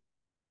everything,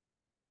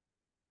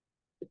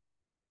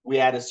 we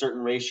had a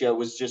certain ratio, it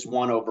was just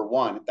 1 over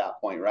 1 at that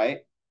point,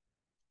 right?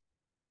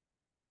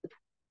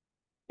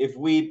 If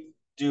we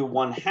do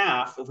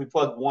 1/2, if we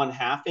plug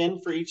 1/2 in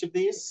for each of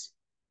these,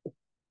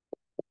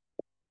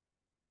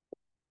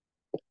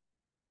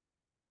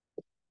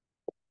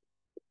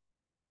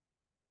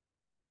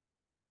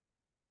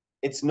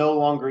 it's no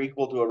longer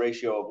equal to a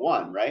ratio of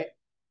 1, right?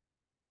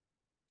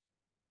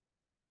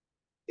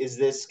 Is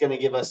this going to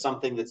give us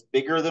something that's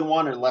bigger than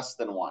 1 or less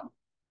than 1?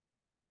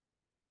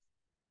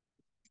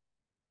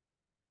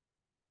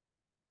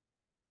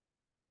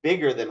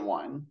 Bigger than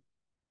 1,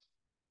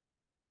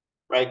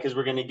 right? Because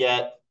we're going to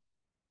get,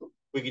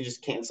 we can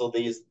just cancel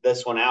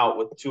this one out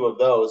with 2 of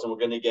those, and we're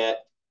going to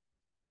get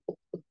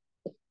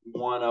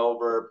 1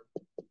 over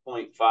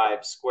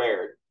 0.5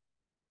 squared,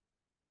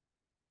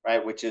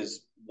 right? Which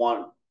is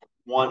 1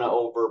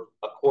 over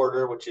a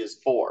quarter, which is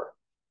 4.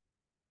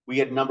 We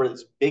get a number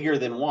that's bigger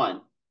than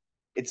 1.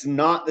 It's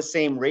not the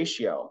same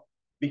ratio.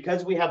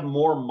 Because we have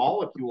more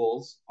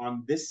molecules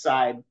on this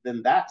side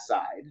than that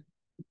side,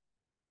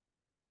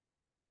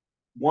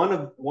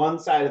 one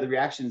side of the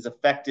reaction is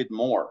affected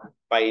more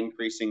by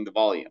increasing the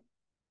volume.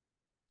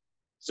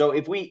 So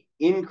if we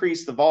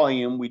increase the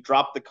volume, we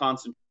drop the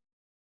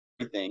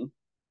concentration,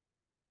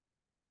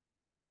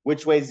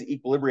 which way is the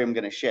equilibrium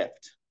going to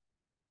shift?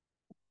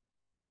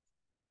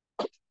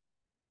 You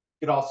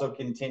could also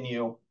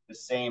continue the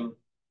same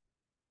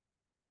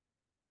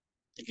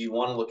if you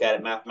want to look at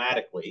it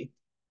mathematically.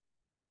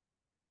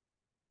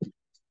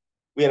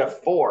 We had a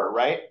 4,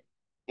 right?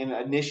 And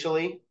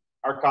initially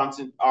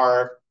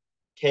our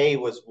K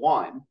was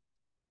 1.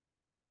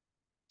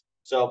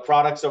 So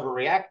products over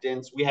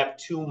reactants, we have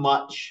too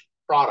much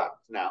product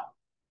now.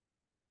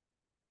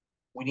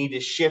 We need to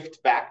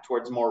shift back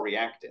towards more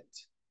reactant.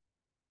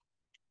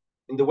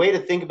 And the way to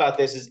think about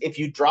this is if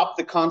you drop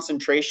the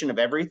concentration of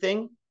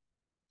everything,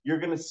 you're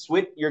going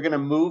to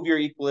move your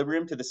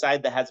equilibrium to the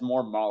side that has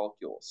more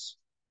molecules.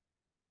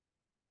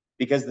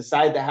 Because the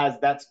side that has,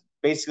 that's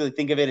basically,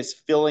 think of it as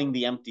filling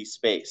the empty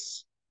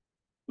space.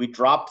 We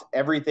dropped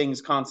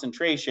everything's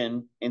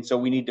concentration, and so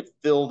we need to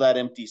fill that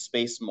empty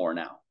space more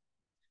now.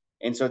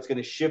 And so it's going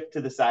to shift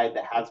to the side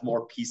that has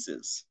more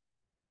pieces.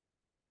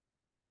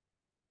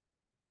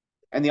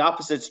 And the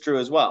opposite's true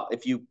as well.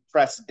 If you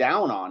press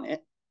down on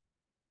it,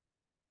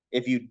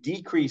 if you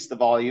decrease the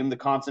volume, the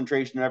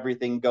concentration of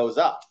everything goes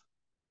up.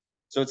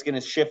 So it's going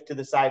to shift to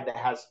the side that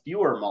has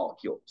fewer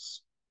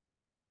molecules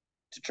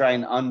to try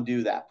and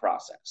undo that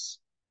process.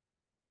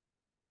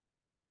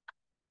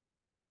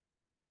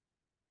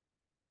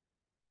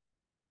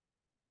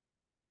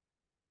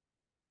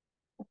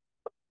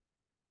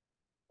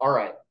 All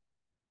right.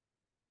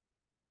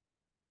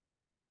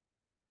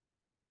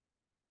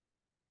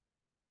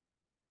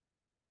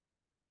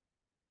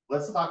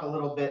 Let's talk a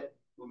little bit.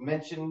 We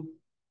mentioned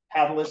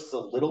catalysts a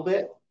little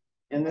bit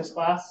in this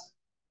class.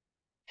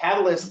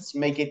 Catalysts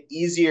make it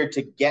easier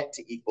to get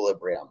to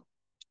equilibrium,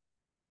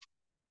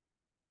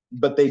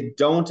 but they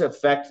don't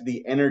affect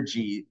the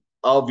energy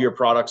of your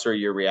products or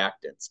your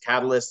reactants.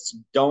 Catalysts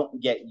don't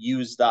get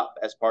used up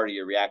as part of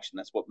your reaction.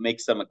 That's what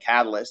makes them a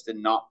catalyst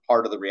and not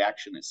part of the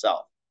reaction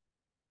itself.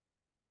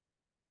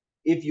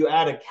 If you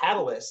add a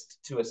catalyst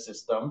to a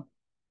system,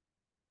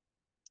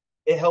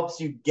 it helps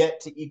you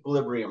get to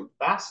equilibrium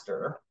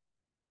faster.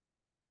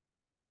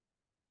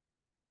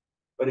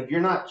 But if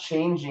you're not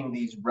changing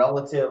these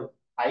relative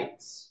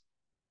heights,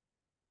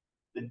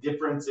 the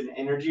difference in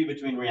energy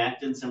between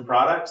reactants and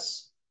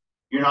products,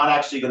 you're not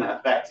actually going to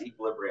affect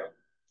equilibrium.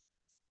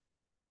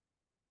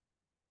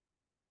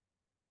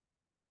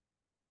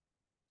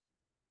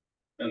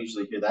 I don't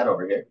usually hear that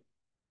over here.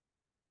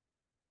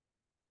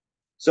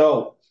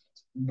 So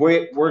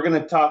we're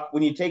going to talk,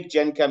 when you take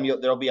Gen Chem,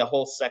 there'll be a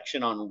whole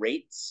section on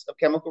rates of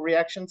chemical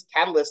reactions.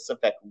 Catalysts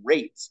affect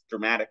rates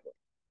dramatically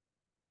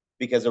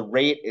because a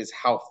rate is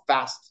how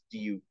fast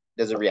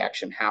does a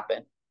reaction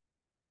happen.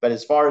 But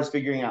as far as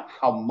figuring out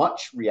how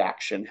much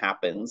reaction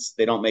happens,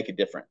 they don't make a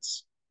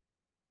difference.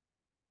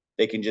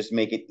 They can just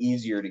make it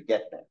easier to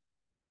get there.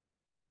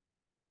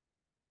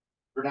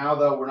 For now,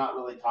 though, we're not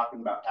really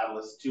talking about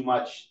catalysts too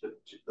much.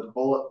 The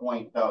bullet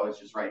point, though, is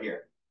just right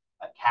here.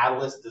 A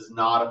catalyst does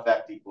not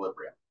affect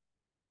equilibrium.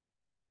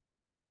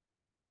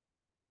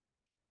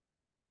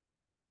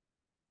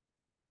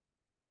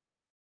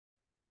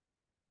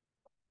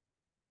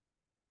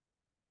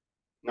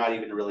 Not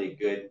even really a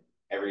good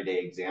everyday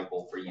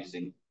example for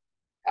using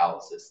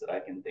catalysis that I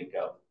can think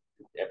of.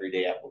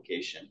 Everyday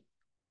application.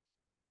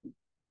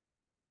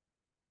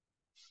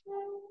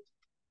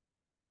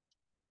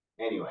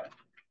 Anyway,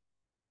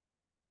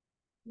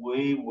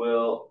 we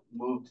will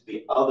move to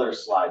the other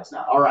slides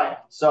now. All right,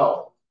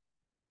 so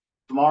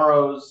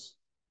tomorrow's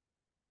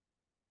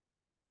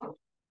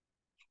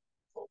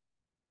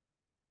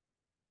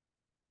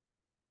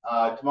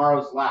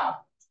lab,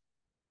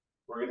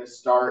 we're going to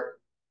start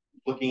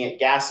looking at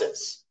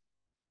gases.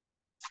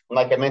 And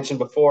like I mentioned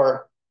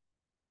before,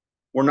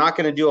 we're not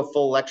going to do a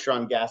full lecture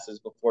on gases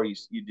before you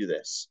do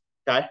this,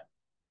 okay?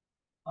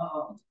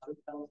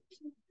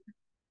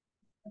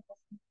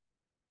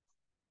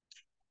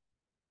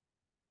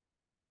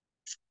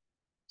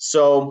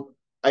 So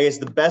I guess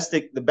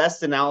the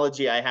best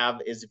analogy I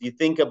have is if you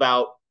think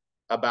about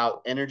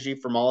energy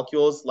for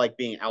molecules like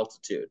being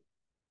altitude.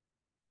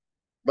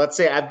 Let's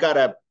say I've got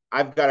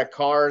a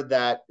car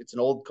that it's an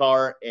old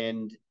car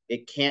and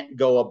it can't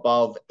go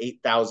above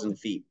 8,000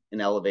 feet in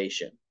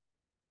elevation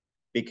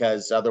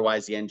because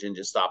otherwise the engine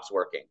just stops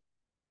working.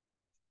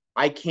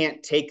 I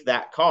can't take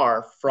that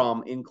car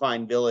from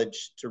Incline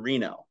Village to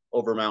Reno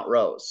over Mount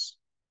Rose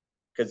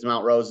because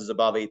Mount Rose is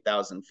above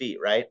 8,000 feet,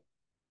 right?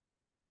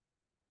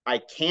 I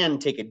can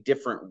take a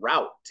different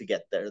route to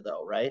get there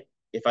though, right?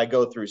 If I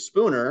go through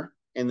Spooner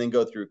and then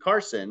go through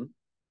Carson,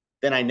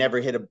 then I never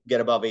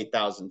get above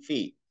 8,000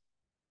 feet.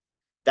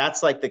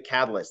 That's like the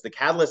catalyst. The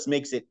catalyst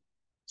makes it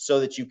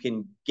so that you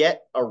can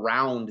get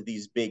around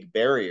these big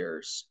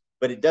barriers,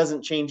 but it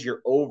doesn't change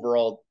your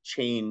overall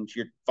change,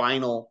 your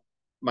final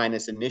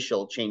minus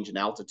initial change in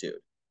altitude.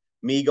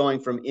 Me going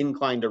from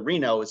Incline to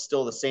Reno is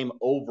still the same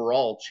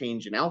overall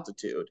change in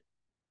altitude,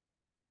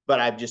 but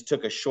I've just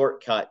took a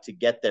shortcut to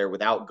get there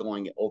without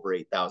going over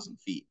 8,000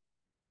 feet.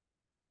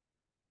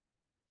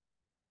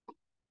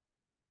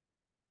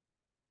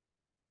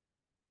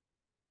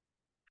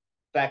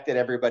 fact that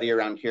everybody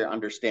around here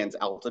understands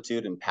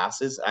altitude and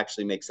passes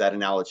actually makes that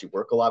analogy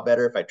work a lot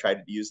better. If I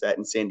tried to use that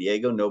in San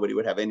Diego, nobody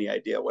would have any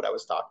idea what I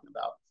was talking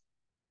about.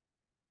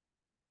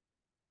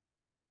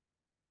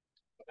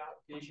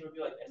 Application would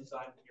be like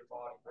enzymes in your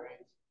body, right?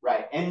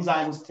 Right.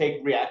 Enzymes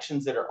take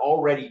reactions that are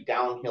already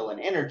downhill in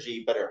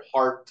energy, but are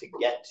hard to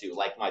get to,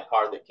 like my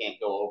car that can't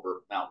go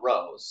over Mount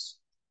Rose.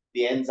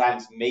 The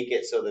enzymes make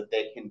it so that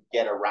they can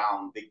get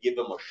around. They give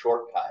them a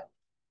shortcut.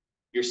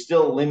 You're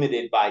still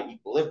limited by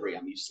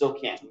equilibrium. You still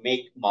can't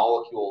make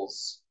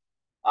molecules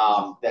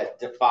that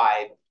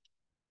defy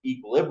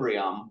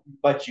equilibrium,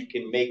 but you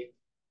can make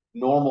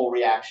normal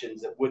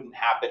reactions that wouldn't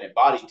happen at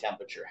body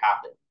temperature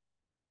happen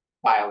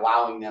by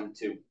allowing them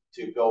to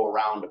go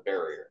around a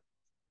barrier.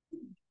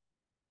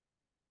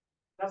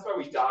 That's why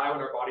we die when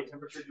our body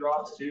temperature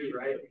drops too,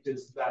 right?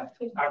 Because that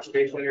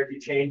activation energy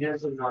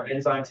changes and our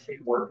enzymes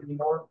can't work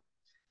anymore.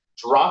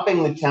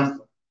 Dropping the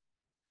temp.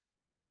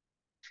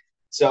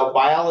 So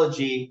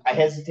biology, I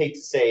hesitate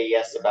to say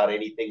yes about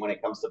anything when it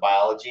comes to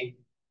biology.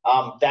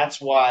 That's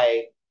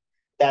why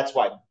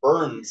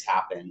burns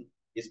happen,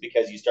 is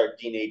because you start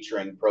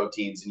denaturing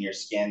proteins in your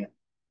skin.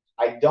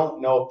 I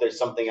don't know if there's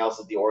something else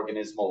at the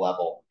organismal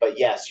level, but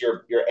yes,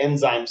 your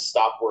enzymes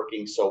stop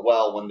working so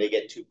well when they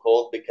get too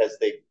cold, because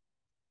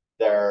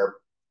they're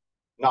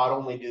not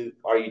only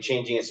are you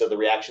changing it so the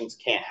reactions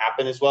can't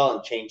happen as well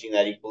and changing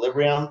that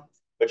equilibrium,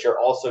 but you're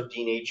also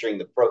denaturing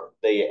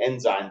the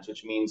enzymes,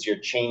 which means you're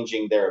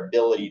changing their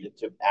ability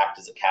to act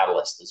as a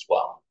catalyst as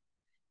well.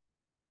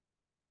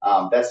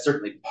 That's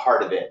certainly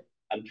part of it.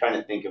 I'm trying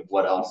to think of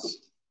what else.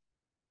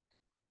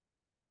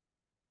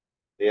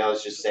 They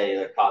always just say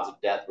the cause of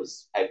death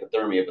was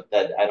hypothermia, but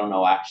that I don't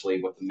know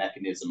actually what the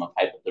mechanism of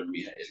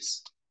hypothermia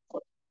is.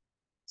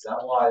 Is that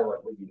why,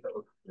 like, when you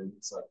cook food,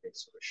 it's like it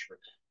sort of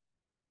shrinks?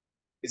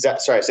 Is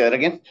that, sorry, say that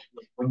again?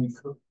 When you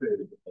cook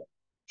food, it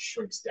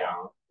shrinks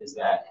down. Is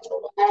that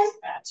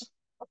that?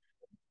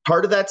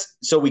 Part of that's,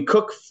 so we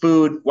cook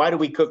food. Why do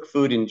we cook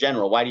food in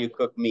general? Why do you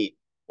cook meat?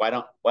 Why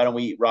don't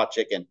we eat raw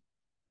chicken?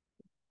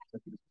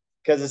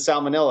 Because of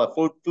salmonella,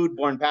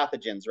 foodborne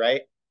pathogens,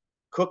 right?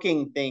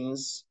 Cooking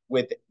things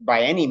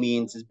by any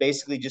means is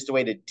basically just a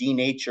way to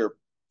denature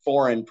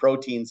foreign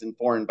proteins and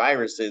foreign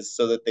viruses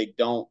so that they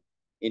don't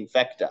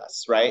infect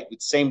us, right? The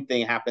same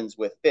thing happens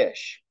with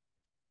fish,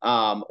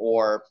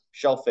 or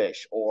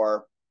shellfish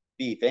or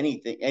beef,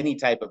 any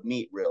type of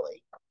meat,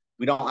 really.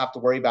 We don't have to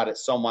worry about it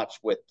so much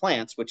with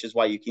plants, which is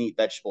why you can eat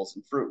vegetables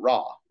and fruit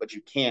raw, but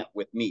you can't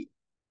with meat.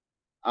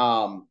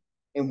 And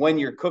when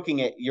you're cooking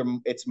it,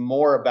 it's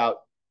more about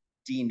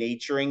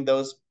denaturing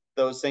those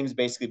things,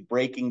 basically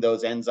breaking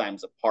those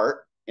enzymes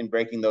apart and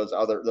breaking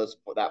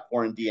that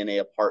foreign DNA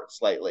apart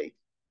slightly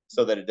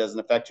so that it doesn't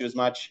affect you as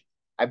much.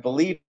 I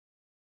believe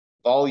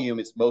volume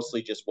is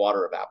mostly just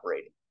water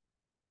evaporating.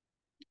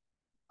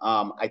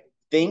 I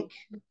think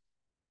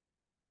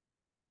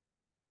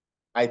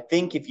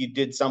if you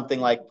did something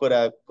like put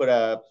a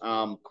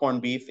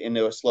corned beef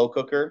into a slow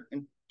cooker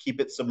and keep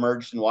it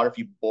submerged in water, if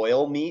you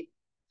boil meat,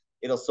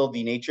 it'll still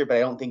denature, but I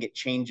don't think it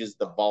changes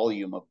the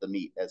volume of the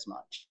meat as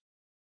much.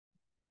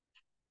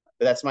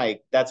 But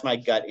that's my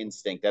gut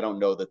instinct. I don't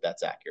know that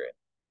that's accurate.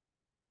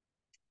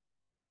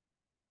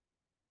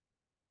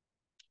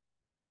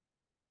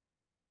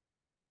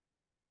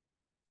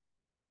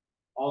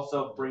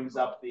 Also brings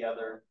up the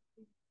other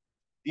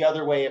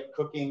way of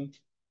cooking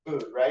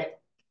food, right?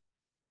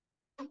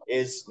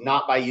 Is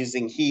not by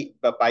using heat,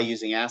 but by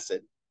using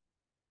acid.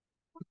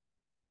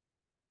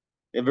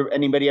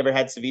 Anybody ever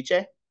had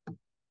ceviche?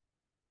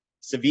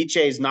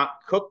 Ceviche is not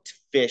cooked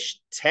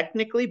fish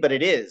technically, but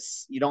it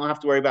is. You don't have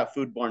to worry about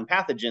foodborne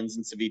pathogens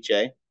in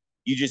ceviche.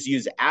 You just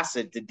use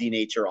acid to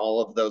denature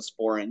all of those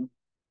foreign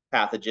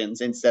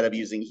pathogens instead of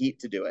using heat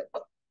to do it.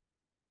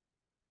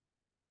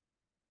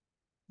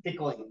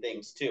 Pickling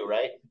things too,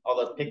 right?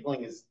 Although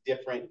pickling is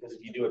different, because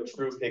if you do a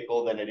true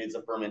pickle, then it is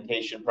a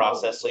fermentation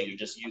process. So you're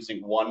just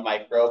using one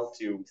microbe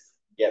to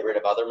get rid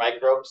of other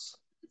microbes.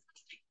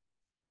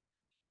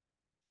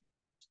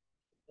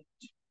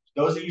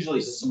 Those are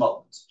usually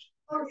smoked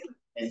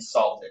and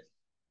salted.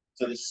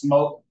 So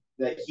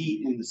the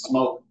heat in the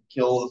smoke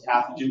kill the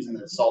pathogens, and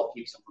the salt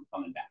keeps them from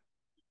coming back.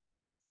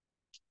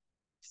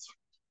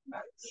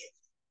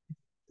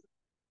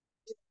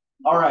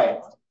 All right.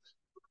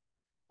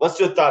 Let's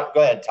do a thought.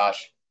 Go ahead,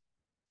 Tosh.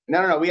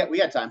 No. We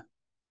got time.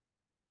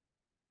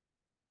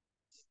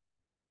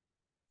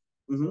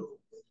 Mm-hmm.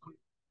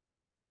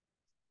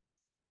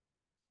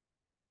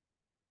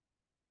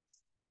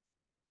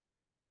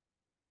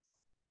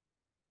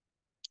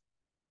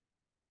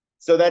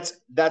 So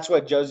that's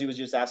what Josie was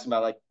just asking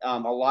about, like a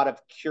lot of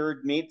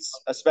cured meats,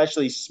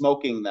 especially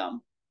smoking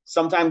them.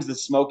 Sometimes the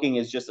smoking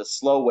is just a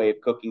slow way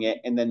of cooking it,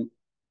 and then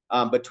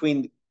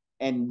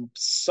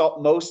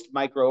most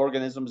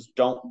microorganisms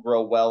don't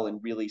grow well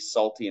in really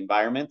salty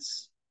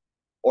environments,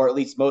 or at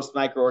least most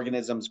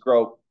microorganisms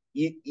grow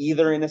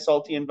either in a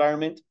salty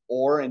environment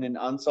or in an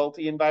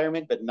unsalty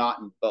environment, but not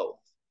in both.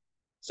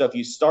 So if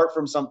you start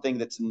from something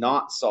that's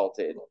not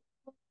salted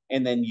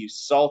and then you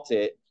salt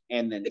it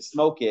and then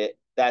smoke it,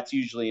 that's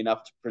usually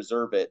enough to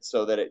preserve it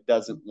so that it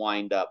doesn't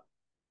wind up.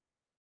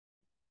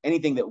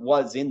 Anything that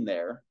was in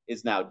there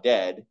is now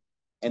dead,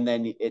 and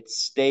then it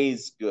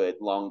stays good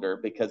longer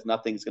because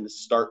nothing's going to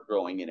start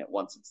growing in it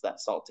once it's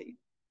that salty.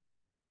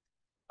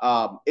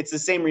 It's the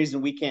same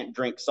reason we can't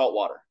drink salt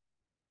water.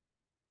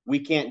 We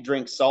can't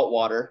drink salt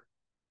water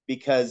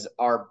because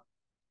our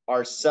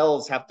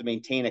cells have to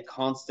maintain a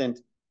constant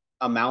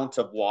amount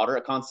of water,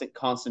 a constant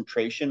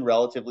concentration,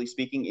 relatively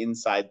speaking,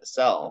 inside the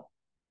cell.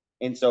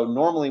 And so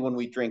normally when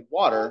we drink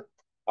water,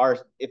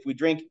 if we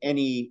drink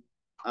any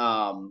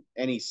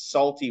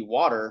salty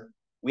water,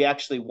 we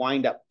actually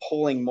wind up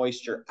pulling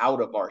moisture out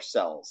of our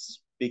cells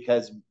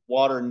because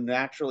water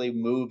naturally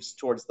moves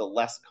towards the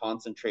less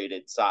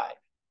concentrated side,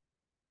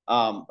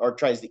 or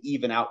tries to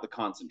even out the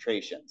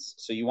concentrations.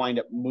 So you wind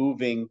up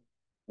moving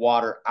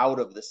water out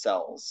of the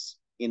cells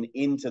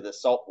into the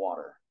salt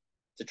water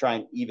to try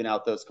and even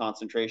out those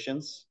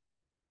concentrations.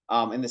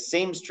 And the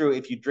same is true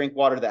if you drink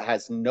water that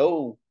has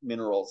no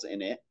minerals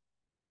in it.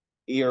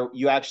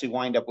 You actually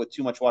wind up with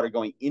too much water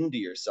going into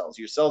your cells.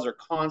 Your cells are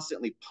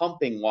constantly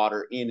pumping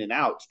water in and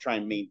out to try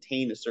and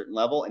maintain a certain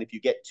level. And if you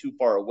get too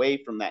far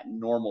away from that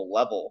normal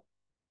level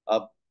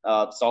of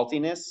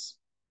saltiness,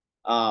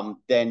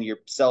 then your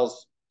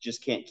cells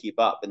just can't keep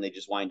up and they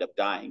just wind up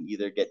dying,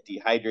 either get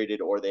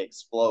dehydrated or they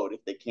explode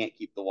if they can't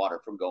keep the water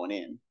from going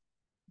in.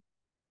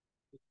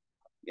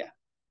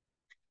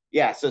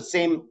 Yeah, so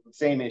same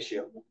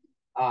issue.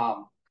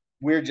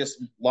 We're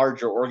just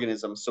larger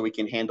organisms, so we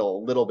can handle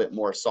a little bit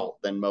more salt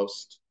than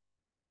most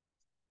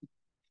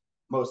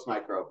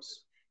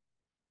microbes.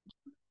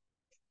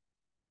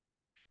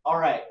 All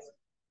right,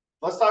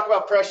 let's talk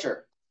about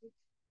pressure.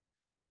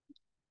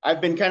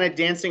 I've been kind of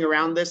dancing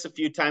around this a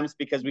few times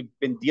because we've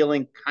been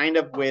dealing kind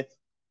of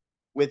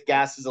with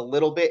gases a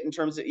little bit in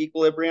terms of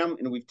equilibrium,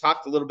 and we've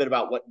talked a little bit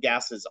about what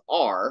gases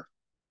are.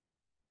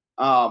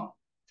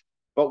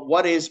 But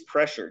what is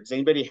pressure? Does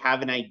anybody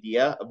have an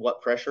idea of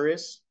what pressure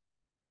is?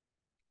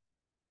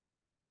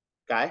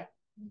 Guy?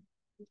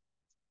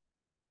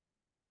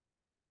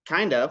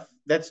 Kind of.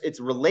 It's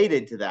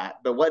related to that,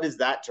 but what is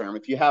that term?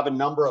 If you have a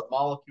number of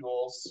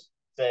molecules,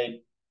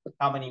 say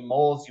how many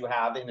moles you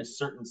have in a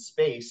certain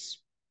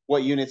space,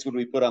 what units would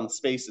we put on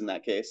space in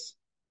that case?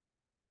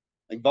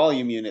 Like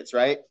volume units,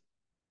 right?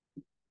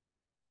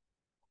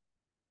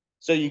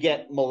 So you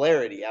get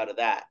molarity out of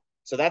that.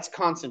 So that's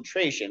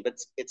concentration, but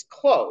it's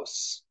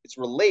close. It's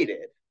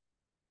related.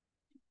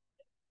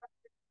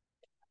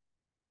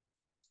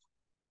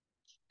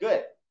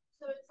 Good.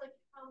 So it's like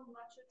how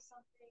much of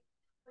something,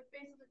 like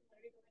basically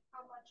like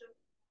how much of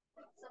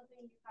something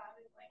you have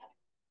is like.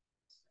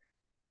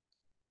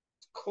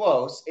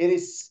 Close.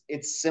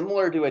 It's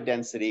similar to a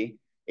density,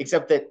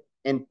 except that,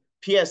 and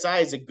PSI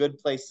is a good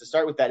place to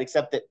start with that,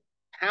 except that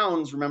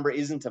pounds, remember,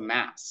 isn't a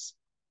mass.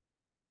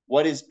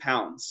 What is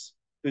pounds?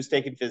 Who's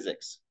taken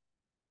physics?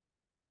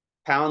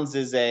 Pounds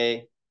is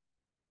a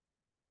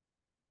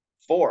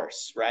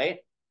force, right?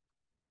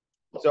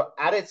 So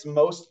at its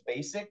most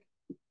basic,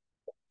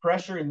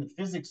 pressure in the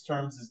physics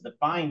terms is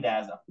defined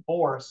as a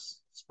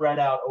force spread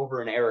out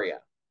over an area.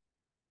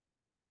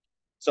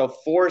 So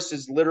force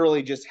is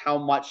literally just how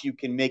much you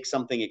can make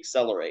something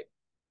accelerate,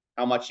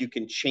 how much you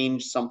can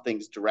change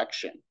something's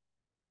direction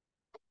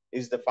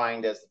is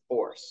defined as the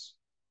force.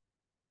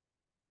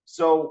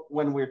 So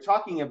when we're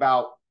talking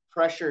about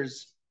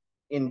pressures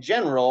in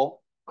general,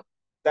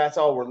 that's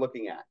all we're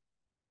looking at.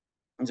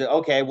 And so,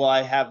 okay, well,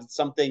 I have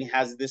something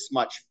has this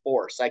much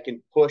force. I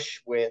can push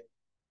with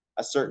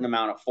a certain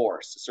amount of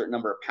force, a certain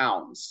number of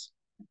pounds.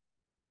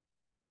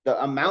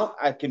 The amount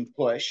I can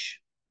push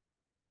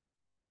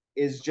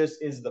is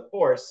the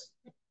force.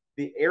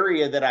 The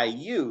area that I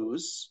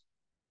use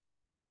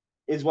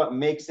is what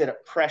makes it a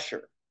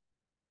pressure.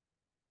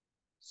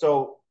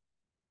 So,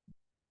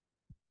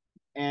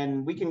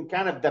 and we can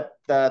kind of,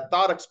 the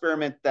thought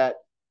experiment that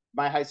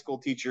my high school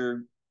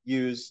teacher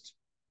used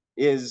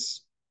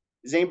is,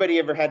 has anybody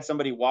ever had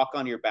somebody walk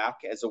on your back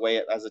as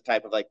a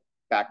type of like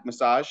back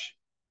massage?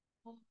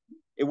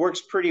 It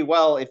works pretty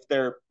well if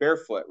they're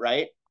barefoot,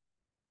 right?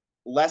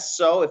 Less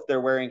so if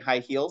they're wearing high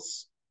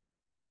heels.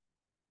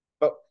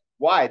 But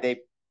why?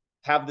 They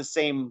have the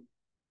same,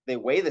 they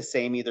weigh the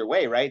same either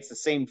way, right? It's the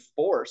same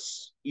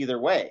force either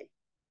way.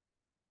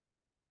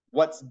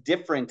 What's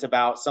different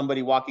about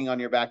somebody walking on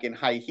your back in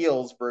high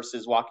heels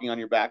versus walking on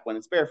your back when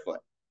it's barefoot?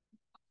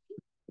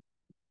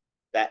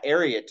 That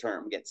area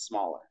term gets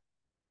smaller.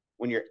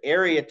 When the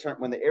area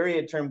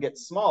term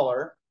gets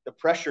smaller, the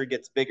pressure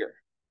gets bigger.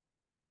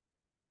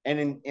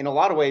 And in a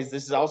lot of ways,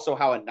 this is also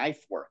how a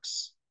knife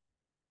works.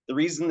 The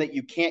reason that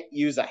you can't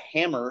use a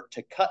hammer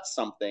to cut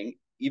something,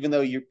 even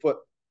though you put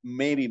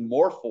maybe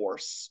more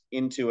force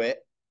into it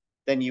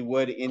than you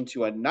would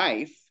into a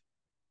knife,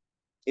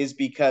 is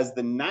because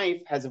the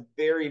knife has a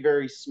very,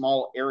 very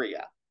small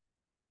area.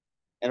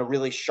 And a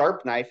really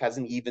sharp knife has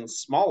an even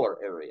smaller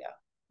area.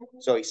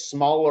 So a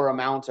smaller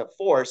amount of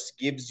force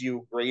gives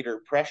you greater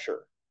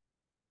pressure.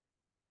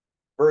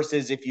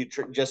 Versus if you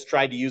just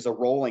tried to use a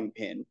rolling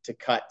pin to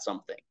cut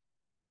something.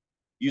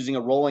 Using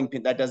a rolling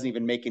pin, that doesn't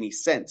even make any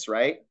sense,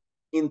 right?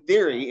 in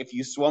theory, if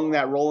you swung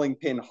that rolling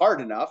pin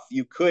hard enough,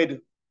 you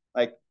could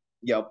like,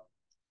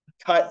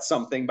 cut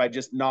something by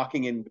just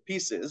knocking it into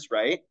pieces,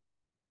 right?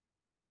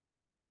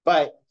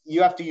 But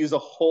you have to use a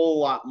whole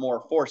lot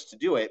more force to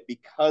do it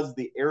because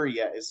the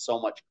area is so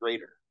much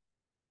greater.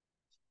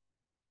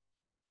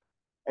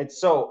 And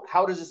so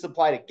how does this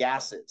apply to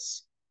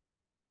gases?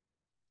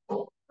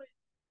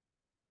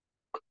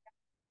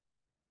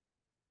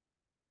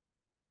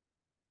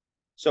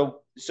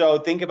 So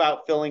think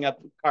about filling up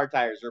car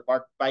tires or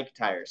bike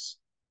tires.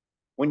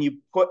 When you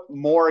put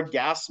more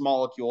gas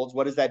molecules,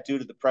 what does that do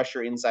to the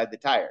pressure inside the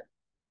tire?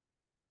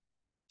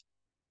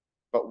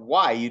 But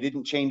why? You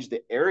didn't change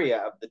the area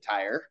of the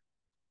tire.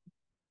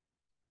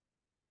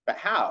 But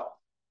how?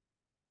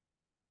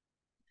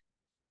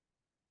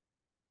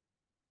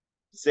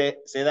 Say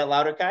that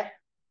louder, Kai.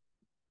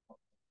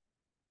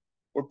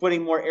 We're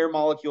putting more air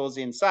molecules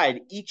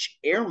inside. Each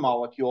air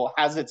molecule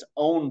has its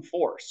own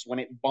force when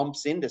it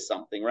bumps into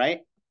something,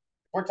 right?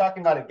 We're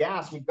talking about a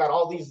gas. We've got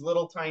all these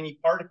little tiny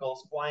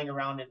particles flying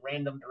around in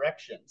random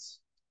directions.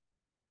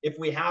 If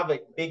we have a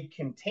big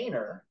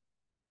container,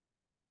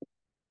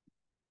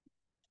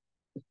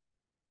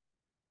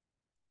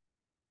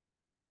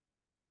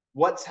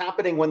 what's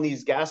happening when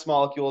these gas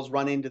molecules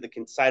run into the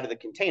side of the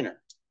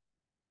container?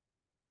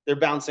 They're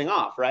bouncing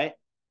off, right?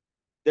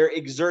 They're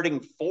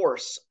exerting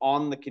force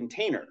on the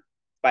container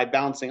by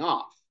bouncing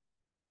off.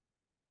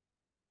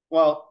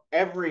 Well,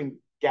 every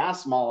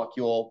gas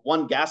molecule,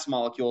 one gas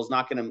molecule is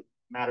not going to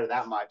matter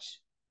that much.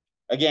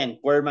 Again,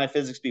 where are my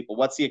physics people?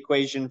 What's the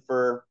equation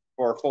for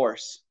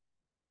force?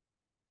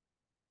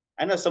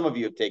 I know some of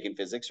you have taken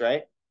physics,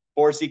 right?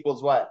 Force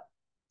equals what?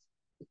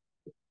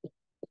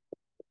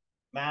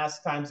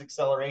 Mass times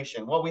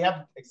acceleration. Well, we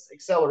have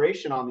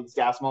acceleration on these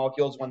gas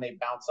molecules when they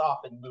bounce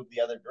off and move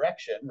the other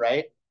direction,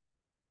 right?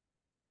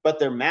 But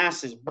their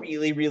mass is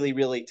really, really,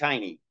 really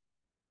tiny.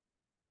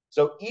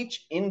 So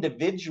each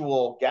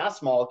individual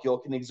gas molecule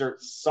can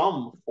exert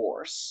some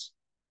force,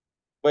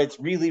 but it's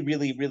really,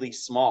 really, really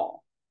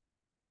small.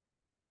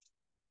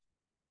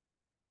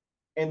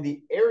 And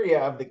the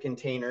area of the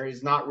container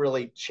is not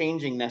really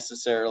changing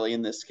necessarily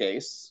in this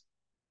case.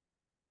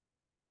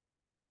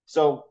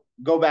 So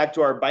go back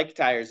to our bike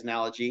tires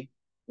analogy.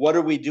 What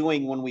are we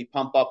doing when we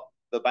pump up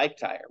the bike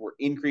tire? We're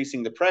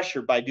increasing the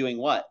pressure by doing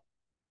what?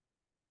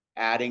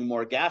 Adding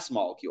more gas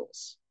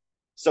molecules.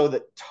 So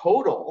the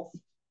total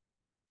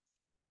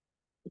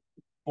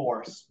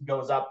force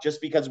goes up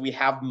just because we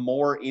have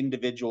more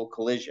individual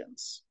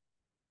collisions.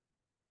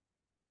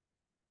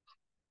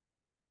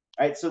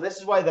 All right, so this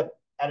is why the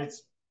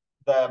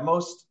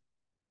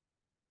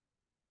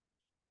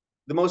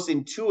most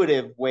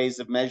intuitive ways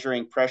of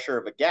measuring pressure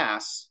of a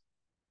gas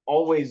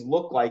always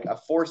look like a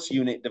force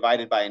unit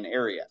divided by an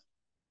area.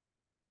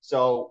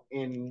 So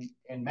in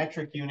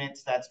metric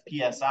units, that's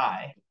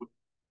PSI,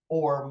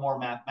 or more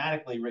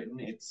mathematically written,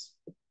 it's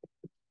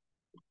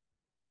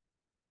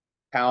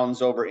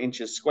pounds over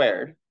inches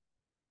squared.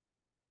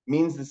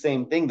 Means the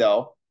same thing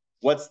though.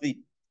 What's the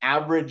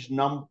average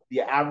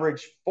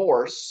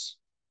force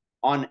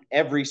on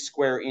every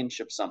square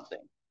inch of something?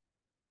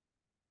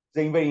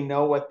 Does anybody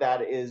know what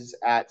that is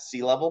at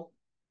sea level?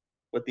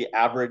 What the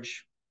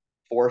average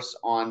force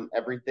on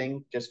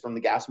everything just from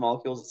the gas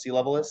molecules at sea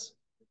level is?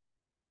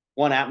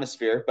 1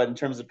 atmosphere, but in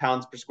terms of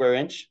pounds per square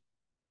inch,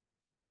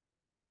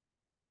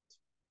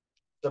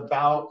 it's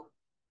about,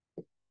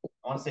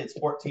 I want to say it's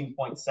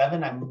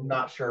 14.7. I'm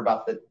not sure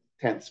about the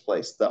 10th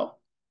place though.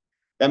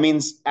 That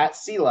means at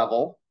sea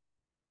level,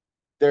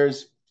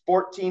 there's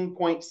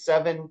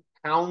 14.7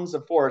 pounds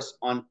of force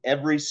on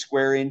every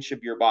square inch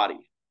of your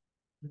body,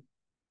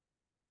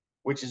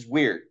 which is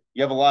weird.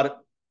 You have a lot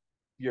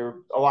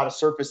of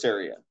surface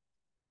area,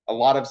 a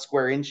lot of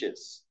square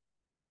inches.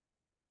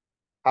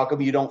 How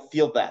come you don't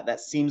feel that? That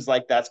seems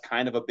like that's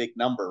kind of a big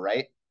number,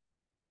 right?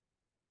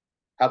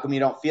 How come you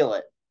don't feel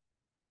it?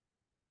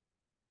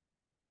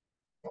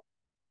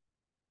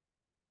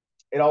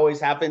 It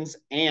always happens.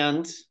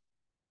 And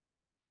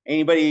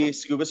anybody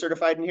scuba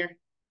certified in here?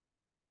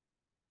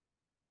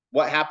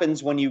 What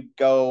happens when you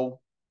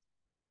go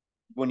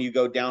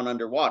down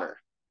underwater?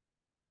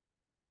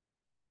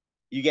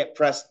 You get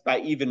pressed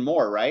by even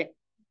more, right?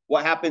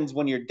 What happens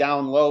when you're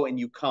down low and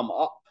you come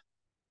up?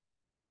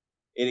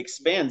 It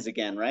expands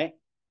again, right?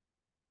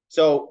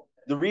 So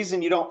the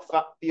reason you don't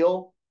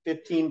feel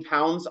 15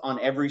 pounds on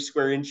every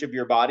square inch of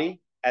your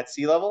body at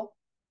sea level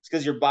is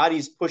because your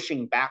body's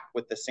pushing back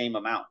with the same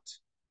amount.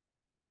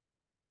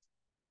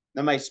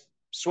 Now, my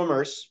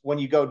swimmers, when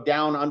you go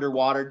down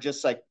underwater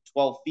just like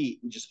 12 feet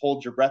and just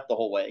hold your breath the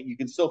whole way, you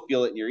can still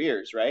feel it in your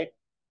ears, right?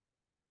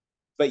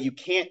 But you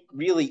can't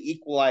really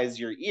equalize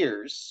your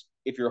ears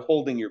if you're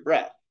holding your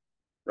breath,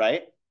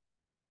 right?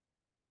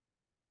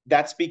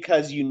 That's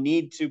because you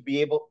need to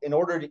be able, in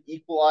order to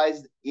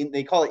equalize,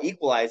 they call it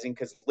equalizing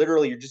because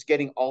literally you're just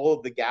getting all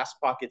of the gas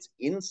pockets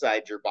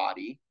inside your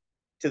body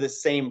to the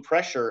same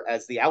pressure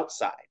as the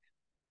outside.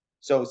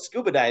 So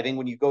scuba diving,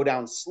 when you go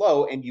down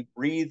slow and you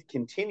breathe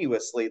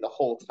continuously the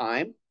whole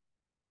time,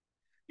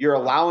 you're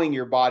allowing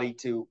your body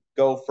to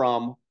go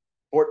from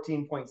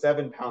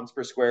 14.7 pounds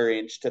per square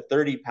inch to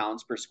 30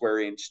 pounds per square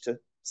inch to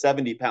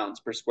 70 pounds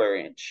per square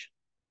inch.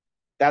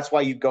 That's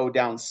why you go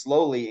down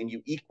slowly and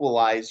you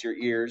equalize your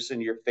ears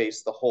and your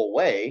face the whole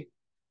way.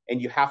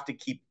 And you have to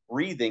keep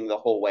breathing the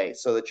whole way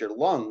so that your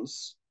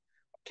lungs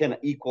can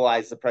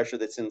equalize the pressure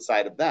that's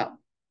inside of them.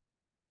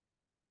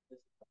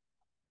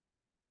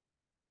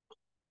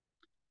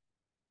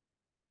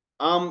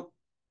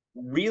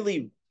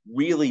 Really,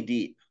 really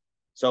deep.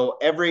 So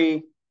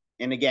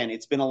and again,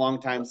 it's been a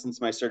long time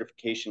since my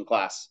certification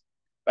class,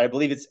 but I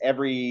believe it's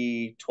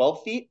every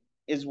 12 feet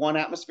is 1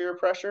 atmosphere of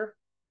pressure,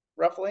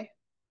 roughly.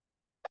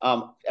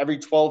 Every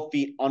 12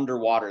 feet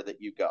underwater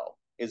that you go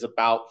is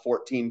about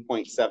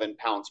 14.7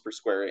 pounds per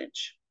square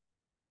inch.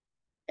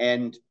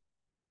 And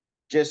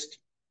just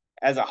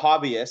as a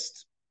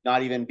hobbyist,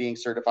 not even being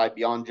certified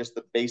beyond just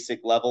the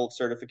basic level of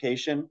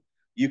certification,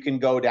 you can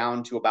go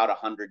down to about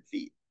 100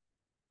 feet.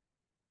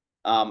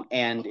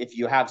 And if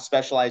you have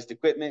specialized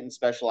equipment and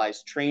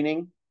specialized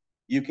training,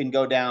 you can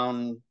go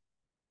down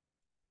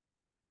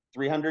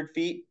 300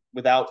 feet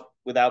without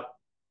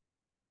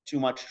too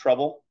much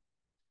trouble.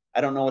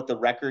 I don't know what the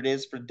record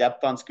is for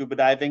depth on scuba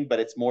diving, but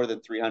it's more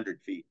than 300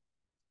 feet,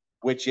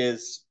 which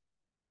is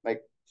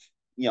like,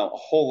 a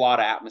whole lot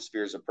of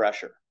atmospheres of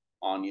pressure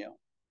on you.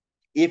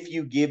 If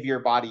you give your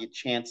body a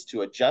chance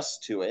to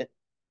adjust to it,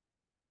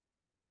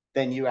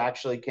 then you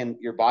actually can,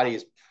 your body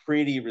is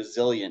pretty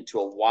resilient to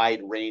a wide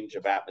range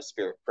of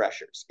atmospheric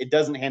pressures. It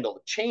doesn't handle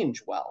the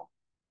change well.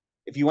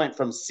 If you went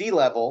from sea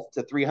level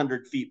to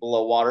 300 feet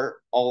below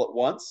water all at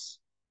once,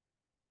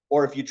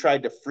 or if you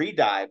tried to free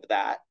dive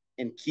that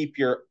and keep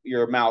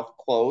your mouth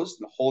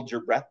closed and hold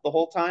your breath the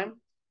whole time,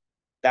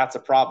 that's a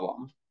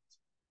problem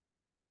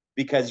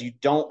because you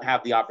don't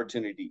have the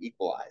opportunity to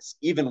equalize.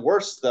 Even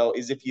worse, though,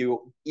 is if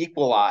you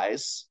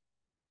equalize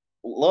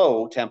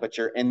low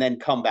temperature and then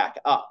come back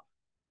up,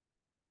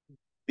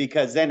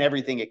 because then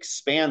everything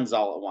expands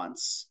all at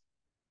once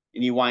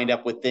and you wind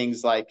up with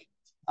things like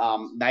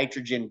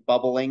nitrogen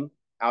bubbling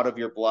out of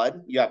your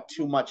blood. You have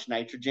too much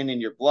nitrogen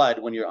in your blood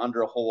when you're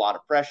under a whole lot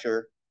of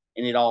pressure,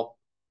 and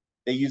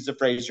they use the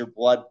phrase your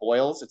blood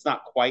boils. It's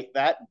not quite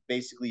that.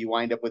 Basically, you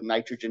wind up with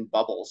nitrogen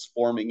bubbles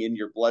forming in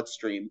your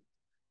bloodstream,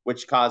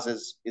 which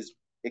is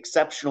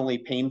exceptionally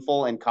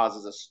painful and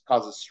causes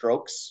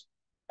strokes,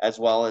 as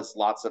well as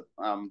lots of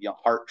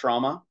heart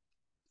trauma,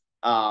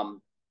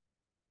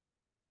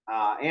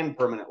 and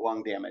permanent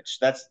lung damage.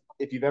 That's,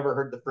 if you've ever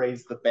heard the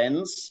phrase the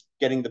bends,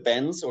 getting the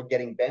bends or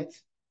getting bent.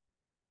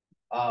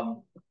 A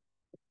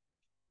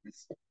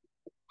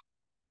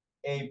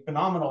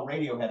phenomenal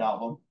Radiohead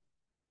album,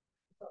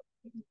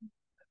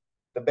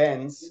 The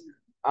Bends.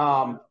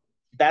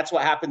 That's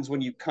what happens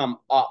when you come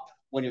up,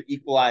 when you're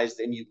equalized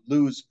and you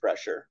lose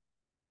pressure.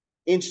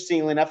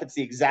 Interestingly enough, it's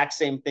the exact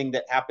same thing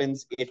that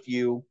happens if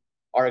you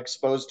are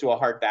exposed to a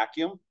hard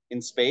vacuum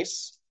in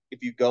space.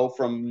 If you go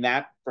from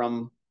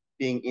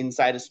being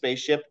inside a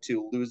spaceship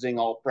to losing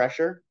all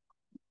pressure,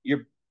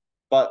 your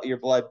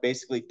blood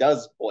basically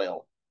does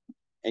boil,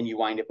 and you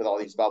wind up with all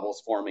these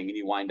bubbles forming, and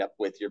you wind up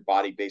with your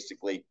body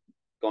basically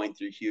going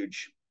through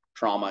huge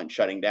trauma and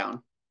shutting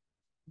down.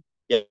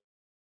 Yeah.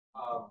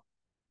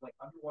 Like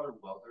underwater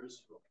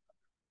welders who are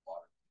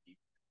underwater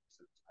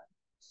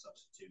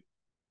substitute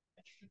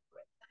nitrogen for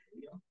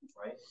helium,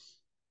 right?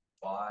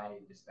 Why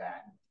is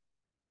that?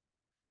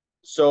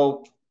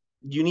 So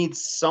you need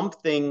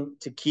something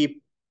to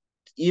keep,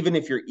 even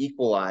if you're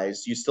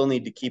equalized, you still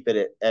need to keep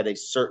it at a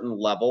certain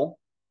level,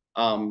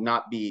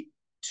 not be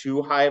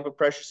too high of a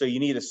pressure. So you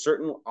need a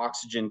certain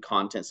oxygen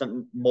content,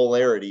 some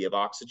molarity of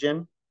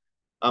oxygen,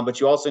 but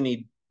you also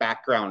need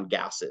background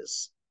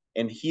gases.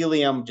 And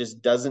helium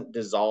just doesn't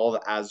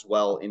dissolve as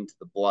well into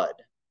the blood,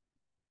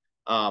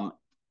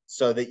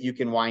 so that you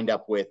can wind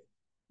up with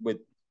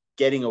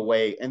getting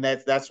away. And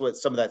that's what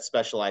some of that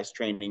specialized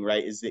training,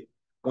 right, is that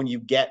when you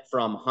get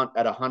from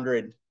at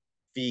 100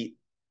 feet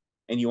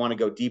and you want to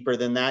go deeper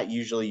than that,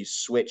 usually you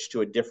switch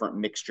to a different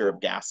mixture of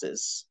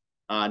gases,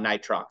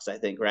 nitrox, I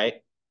think, right?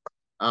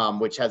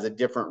 Which has a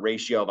different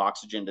ratio of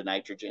oxygen to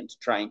nitrogen to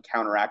try and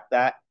counteract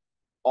that.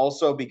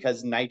 Also,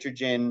 because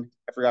nitrogen,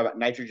 I forgot about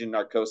nitrogen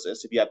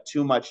narcosis. If you have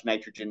too much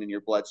nitrogen in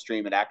your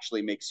bloodstream, it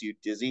actually makes you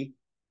dizzy,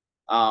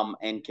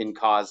 and can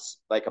cause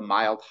like a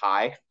mild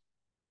high,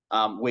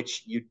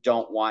 which you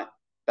don't want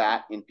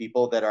that in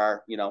people that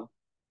are,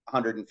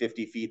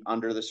 150 feet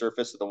under the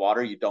surface of the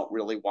water. You don't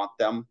really want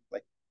them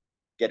like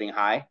getting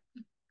high,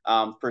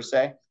 per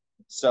se.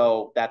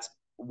 So that's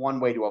one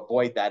way to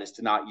avoid that, is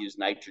to not use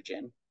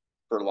nitrogen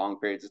for long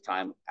periods of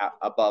time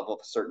above a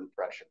certain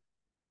pressure.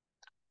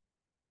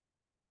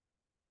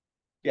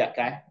 Yeah,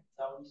 Kai?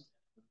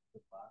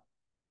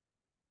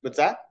 What's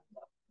that?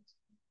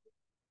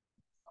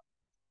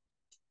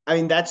 I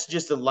mean, that's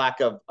just a lack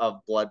of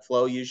blood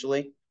flow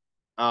usually.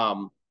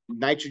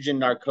 Nitrogen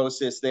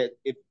narcosis,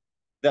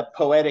 the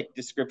poetic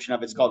description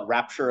of it's called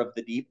rapture of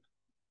the deep,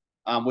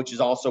 which is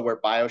also where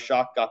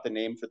BioShock got the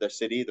name for their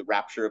city. The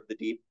rapture of the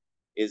deep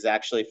is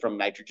actually from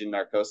nitrogen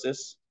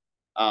narcosis,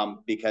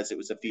 because it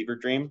was a fever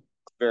dream.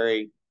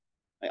 Very,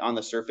 on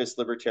the surface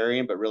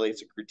libertarian, but really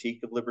it's a critique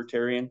of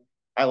libertarian.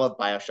 I love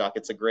BioShock.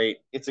 It's a great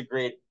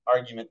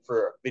argument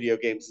for video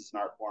games as an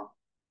art form.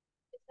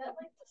 Is that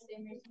like the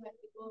same reason why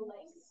people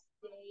like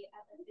stay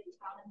at the big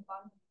town and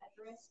bottom of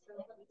Everest for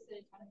like weeks at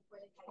a time before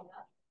they hike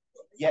up?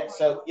 Yeah,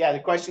 so yeah, the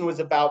question was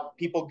about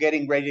people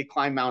getting ready to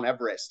climb Mount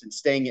Everest and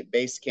staying at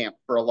base camp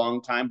for a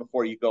long time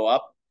before you go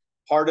up.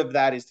 Part of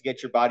that is to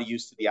get your body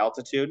used to the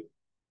altitude.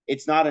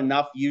 It's not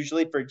enough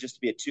usually for it just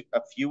to be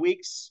a few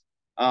weeks.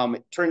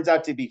 It turns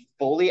out to be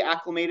fully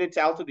acclimated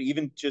to altitude,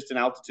 even just an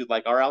altitude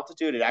like our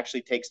altitude, it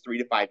actually takes 3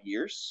 to 5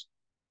 years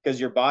because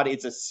your body,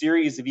 it's a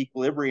series of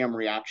equilibrium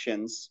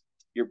reactions.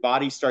 Your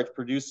body starts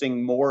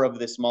producing more of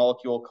this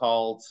molecule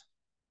called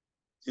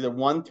either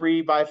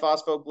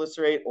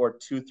 1,3-biphosphoglycerate or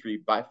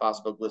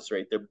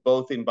 2,3-biphosphoglycerate. They're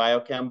both in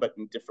biochem, but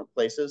in different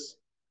places.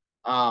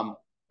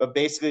 But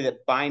basically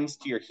that binds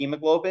to your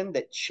hemoglobin,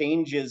 that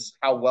changes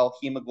how well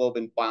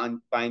hemoglobin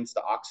binds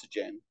to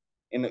oxygen.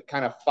 And it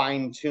kind of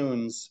fine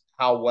tunes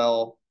how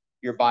well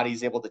your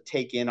body's able to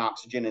take in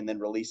oxygen and then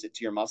release it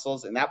to your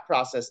muscles. And that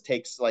process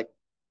takes like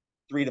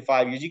 3 to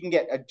 5 years. You can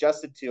get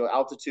adjusted to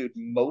altitude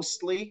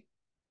mostly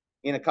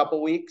in a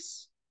couple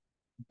weeks,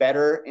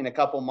 better in a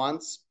couple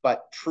months,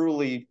 but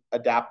truly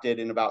adapted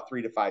in about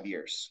 3 to 5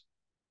 years.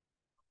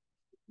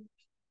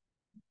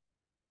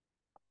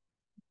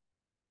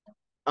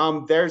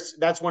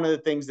 That's one of the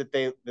things that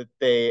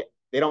they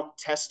don't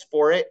test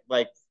for it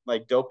like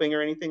doping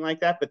or anything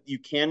like that, but you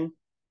can,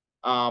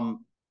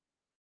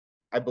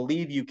 I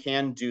believe you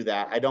can do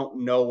that. I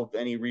don't know of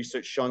any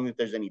research showing that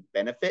there's any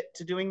benefit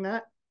to doing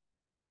that,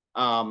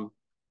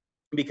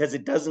 because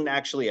it doesn't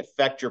actually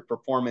affect your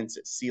performance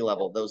at sea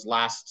level.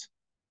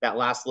 That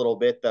last little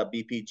bit, the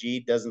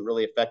BPG, doesn't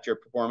really affect your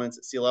performance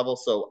at sea level.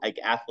 So like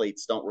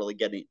athletes don't really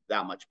get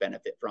that much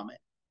benefit from it.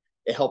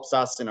 It helps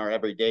us in our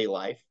everyday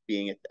life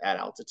being at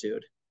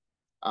altitude.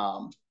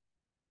 But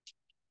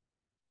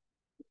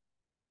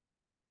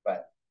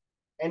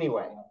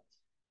anyway,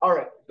 all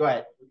right, go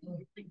ahead.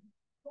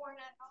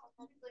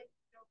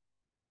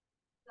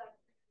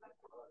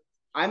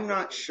 I'm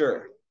not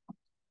sure.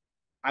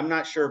 I'm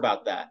not sure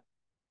about that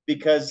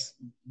because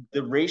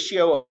the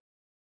ratio,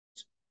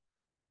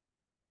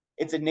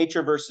 it's a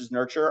nature versus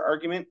nurture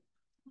argument.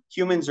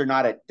 Humans are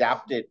not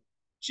adapted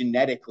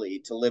genetically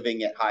to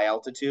living at high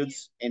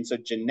altitudes. And so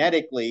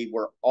genetically,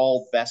 we're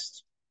all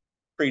best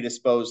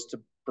predisposed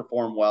to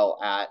perform well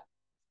at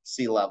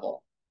sea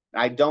level.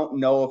 I don't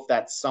know if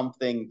that's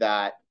something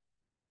that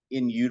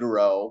in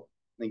utero,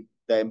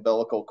 the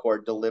umbilical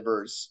cord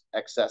delivers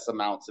excess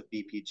amounts of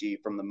BPG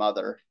from the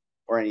mother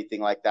or anything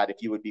like that, if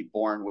you would be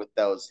born with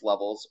those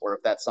levels, or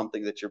if that's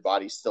something that your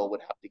body still would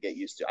have to get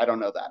used to. I don't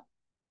know that.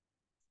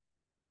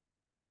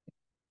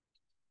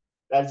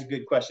 That is a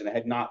good question. I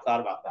had not thought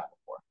about that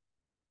before.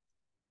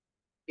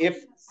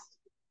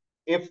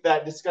 If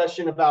that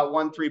discussion about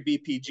 1,3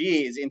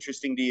 BPG is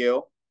interesting to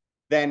you,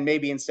 then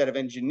maybe instead of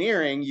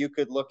engineering, you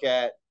could look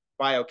at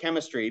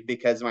biochemistry,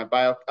 because my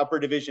upper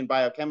division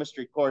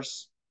biochemistry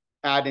course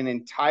had an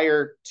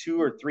entire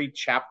 2 or 3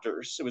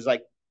 chapters. It was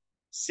like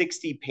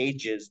 60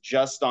 pages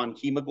just on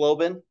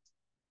hemoglobin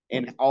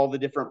and all the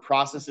different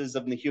processes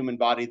of the human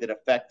body that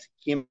affect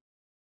hemoglobin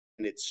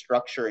and its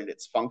structure and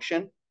its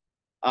function.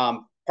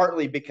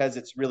 Partly because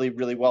it's really,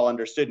 really well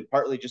understood, and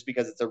partly just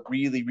because it's a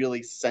really,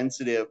 really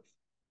sensitive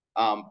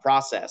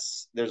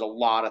process. There's a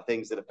lot of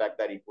things that affect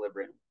that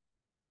equilibrium.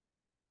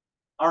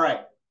 All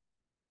right.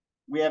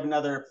 We have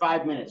another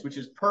 5 minutes, which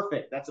is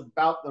perfect. That's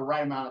about the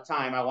right amount of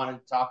time. I wanted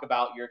to talk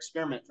about your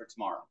experiment for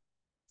tomorrow,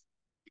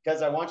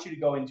 because I want you to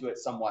go into it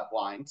somewhat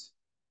blind,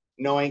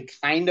 knowing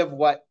kind of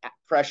what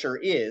pressure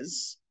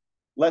is.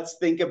 Let's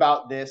think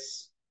about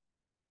this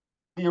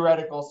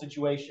theoretical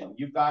situation.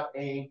 You've got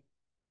a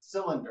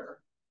cylinder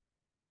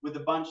with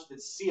a bunch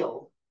that's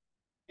sealed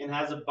and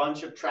has a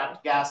bunch of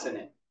trapped gas in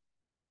it.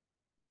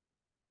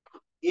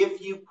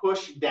 If you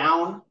push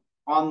down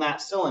on that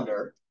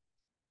cylinder,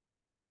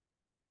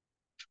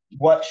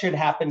 what should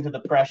happen to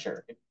the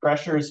pressure? If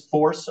pressure is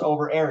force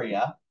over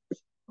area,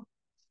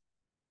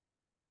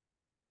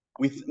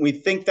 we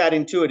think that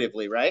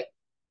intuitively, right?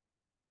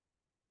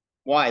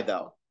 Why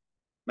though?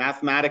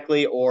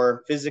 Mathematically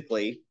or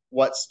physically,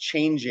 what's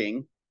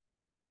changing?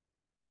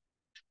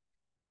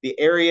 The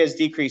area is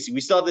decreasing.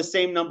 We still have the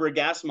same number of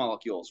gas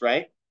molecules,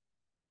 right?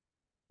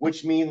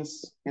 Which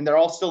means, and they're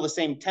all still the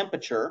same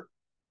temperature,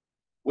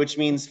 which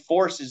means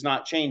force is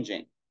not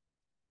changing.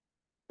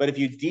 But if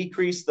you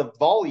decrease the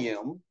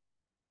volume,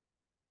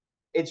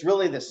 it's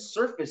really the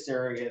surface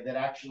area that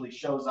actually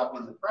shows up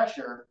in the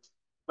pressure.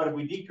 But if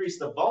we decrease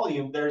the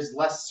volume, there's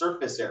less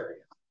surface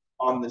area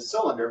on the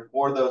cylinder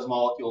for those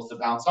molecules to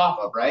bounce off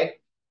of, right?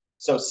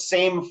 So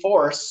same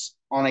force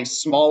on a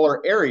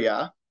smaller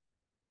area,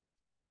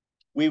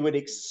 we would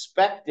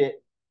expect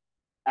it,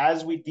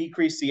 as we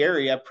decrease the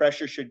area,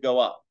 pressure should go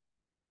up.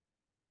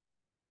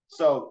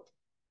 So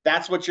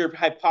that's what your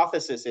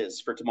hypothesis is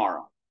for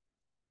tomorrow.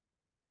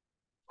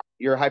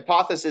 Your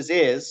hypothesis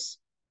is,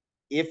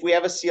 if we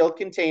have a sealed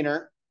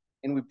container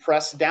and we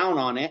press down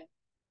on it,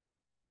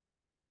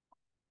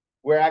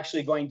 we're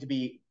actually going to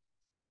be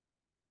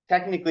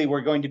technically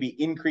we're going to be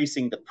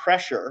increasing the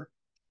pressure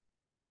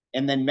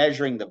and then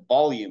measuring the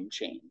volume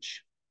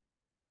change.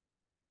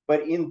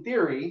 But in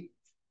theory,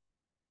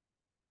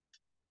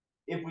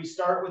 if we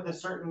start with a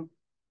certain,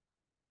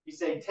 you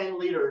say 10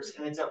 liters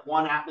and it's at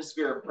 1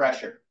 atmosphere of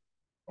pressure.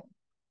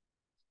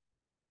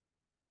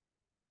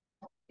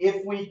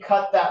 If we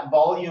cut that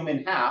volume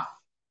in half,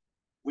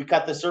 we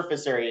cut the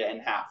surface area in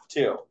half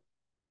too.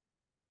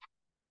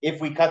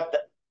 If we cut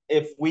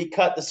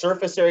the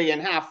surface area in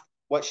half,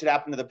 what should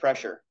happen to the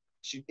pressure?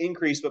 It should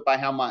increase, but by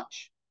how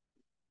much?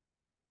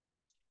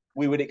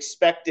 We would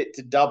expect it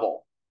to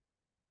double.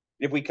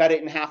 If we cut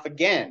it in half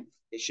again,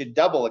 it should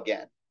double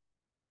again.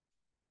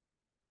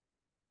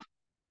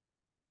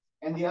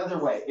 And the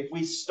other way, if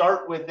we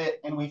start with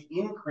it and we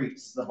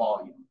increase the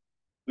volume,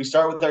 we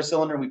start with our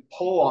cylinder and we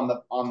pull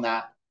on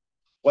that,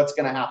 what's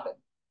going to happen?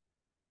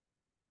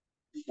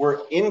 We're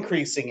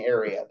increasing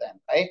area then,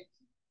 right?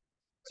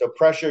 So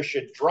pressure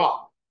should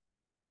drop.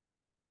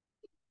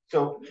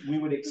 So we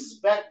would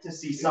expect to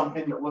see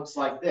something that looks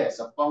like this,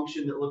 a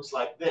function that looks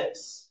like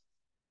this.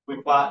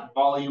 We plot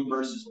volume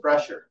versus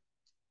pressure.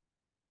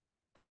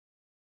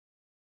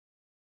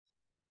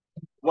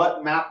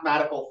 What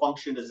mathematical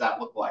function does that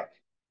look like?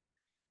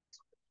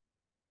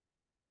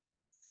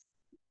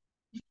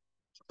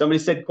 Somebody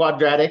said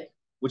quadratic,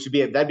 which would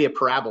be that'd be a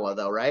parabola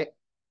though, right?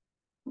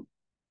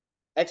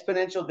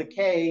 Exponential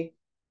decay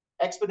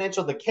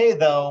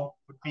though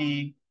would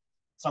be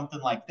something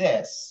like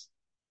this.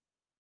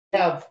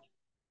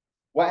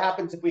 What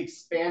happens if we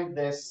expand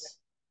this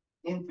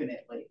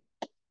infinitely?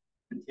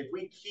 If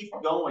we keep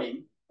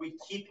going, we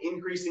keep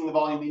increasing the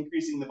volume,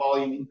 increasing the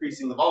volume,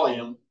 increasing the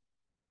volume,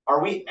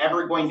 are we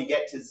ever going to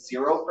get to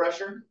zero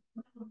pressure?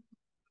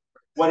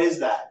 What is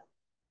that?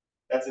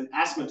 That's an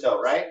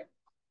asymptote, right?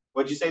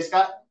 What'd you say,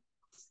 Scott?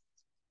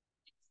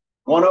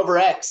 1 over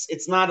x.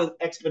 It's not an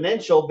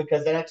exponential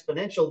because an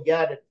exponential,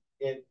 yeah,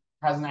 it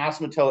has an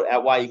asymptote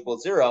at y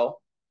equals 0,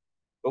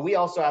 but we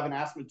also have an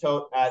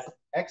asymptote at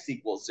x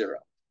equals 0,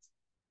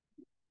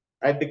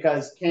 right?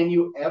 Because can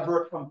you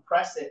ever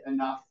compress it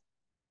enough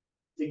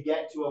to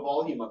get to a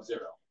volume of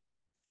 0?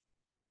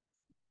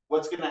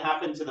 What's going to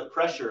happen to the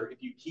pressure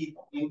if you keep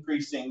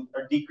increasing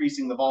or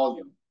decreasing the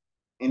volume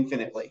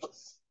infinitely?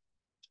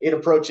 It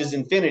approaches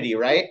infinity,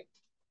 right?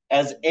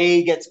 As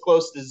A gets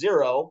close to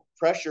 0,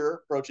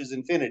 pressure approaches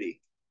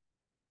infinity.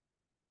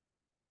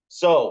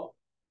 So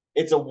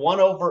it's a 1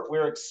 over,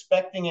 we're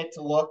expecting it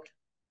to look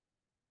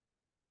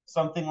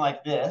something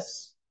like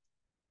this.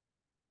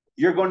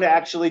 You're going to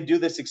actually do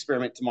this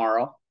experiment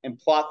tomorrow and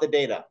plot the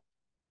data.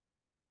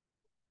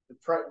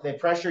 The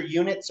pressure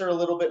units are a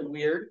little bit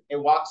weird. It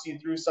walks you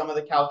through some of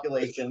the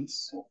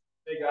calculations.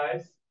 Hey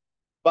guys.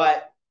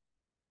 But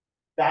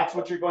that's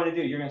what you're going to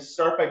do. You're going to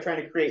start by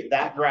trying to create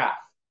that graph.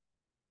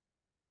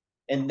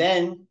 And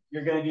then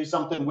you're going to do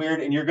something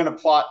weird and you're going to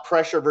plot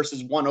pressure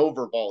versus 1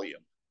 over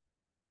volume.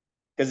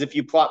 Because if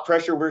you plot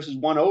pressure versus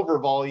 1 over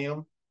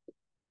volume,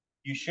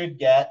 you should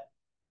get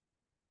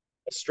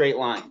a straight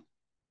line.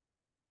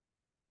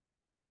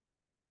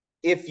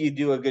 If you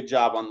do a good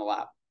job on the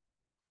lab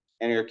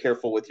and you're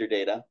careful with your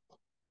data.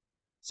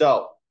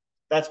 So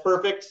that's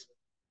perfect.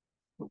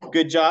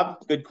 Good job.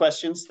 Good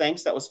questions.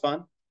 Thanks. That was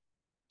fun.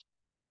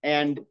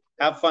 And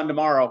have fun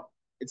tomorrow.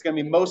 It's going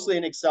to be mostly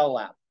an Excel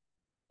lab.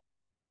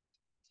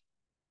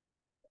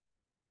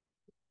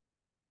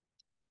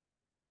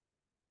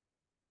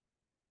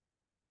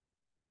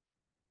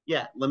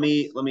 Yeah, let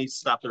me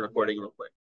stop the recording real quick.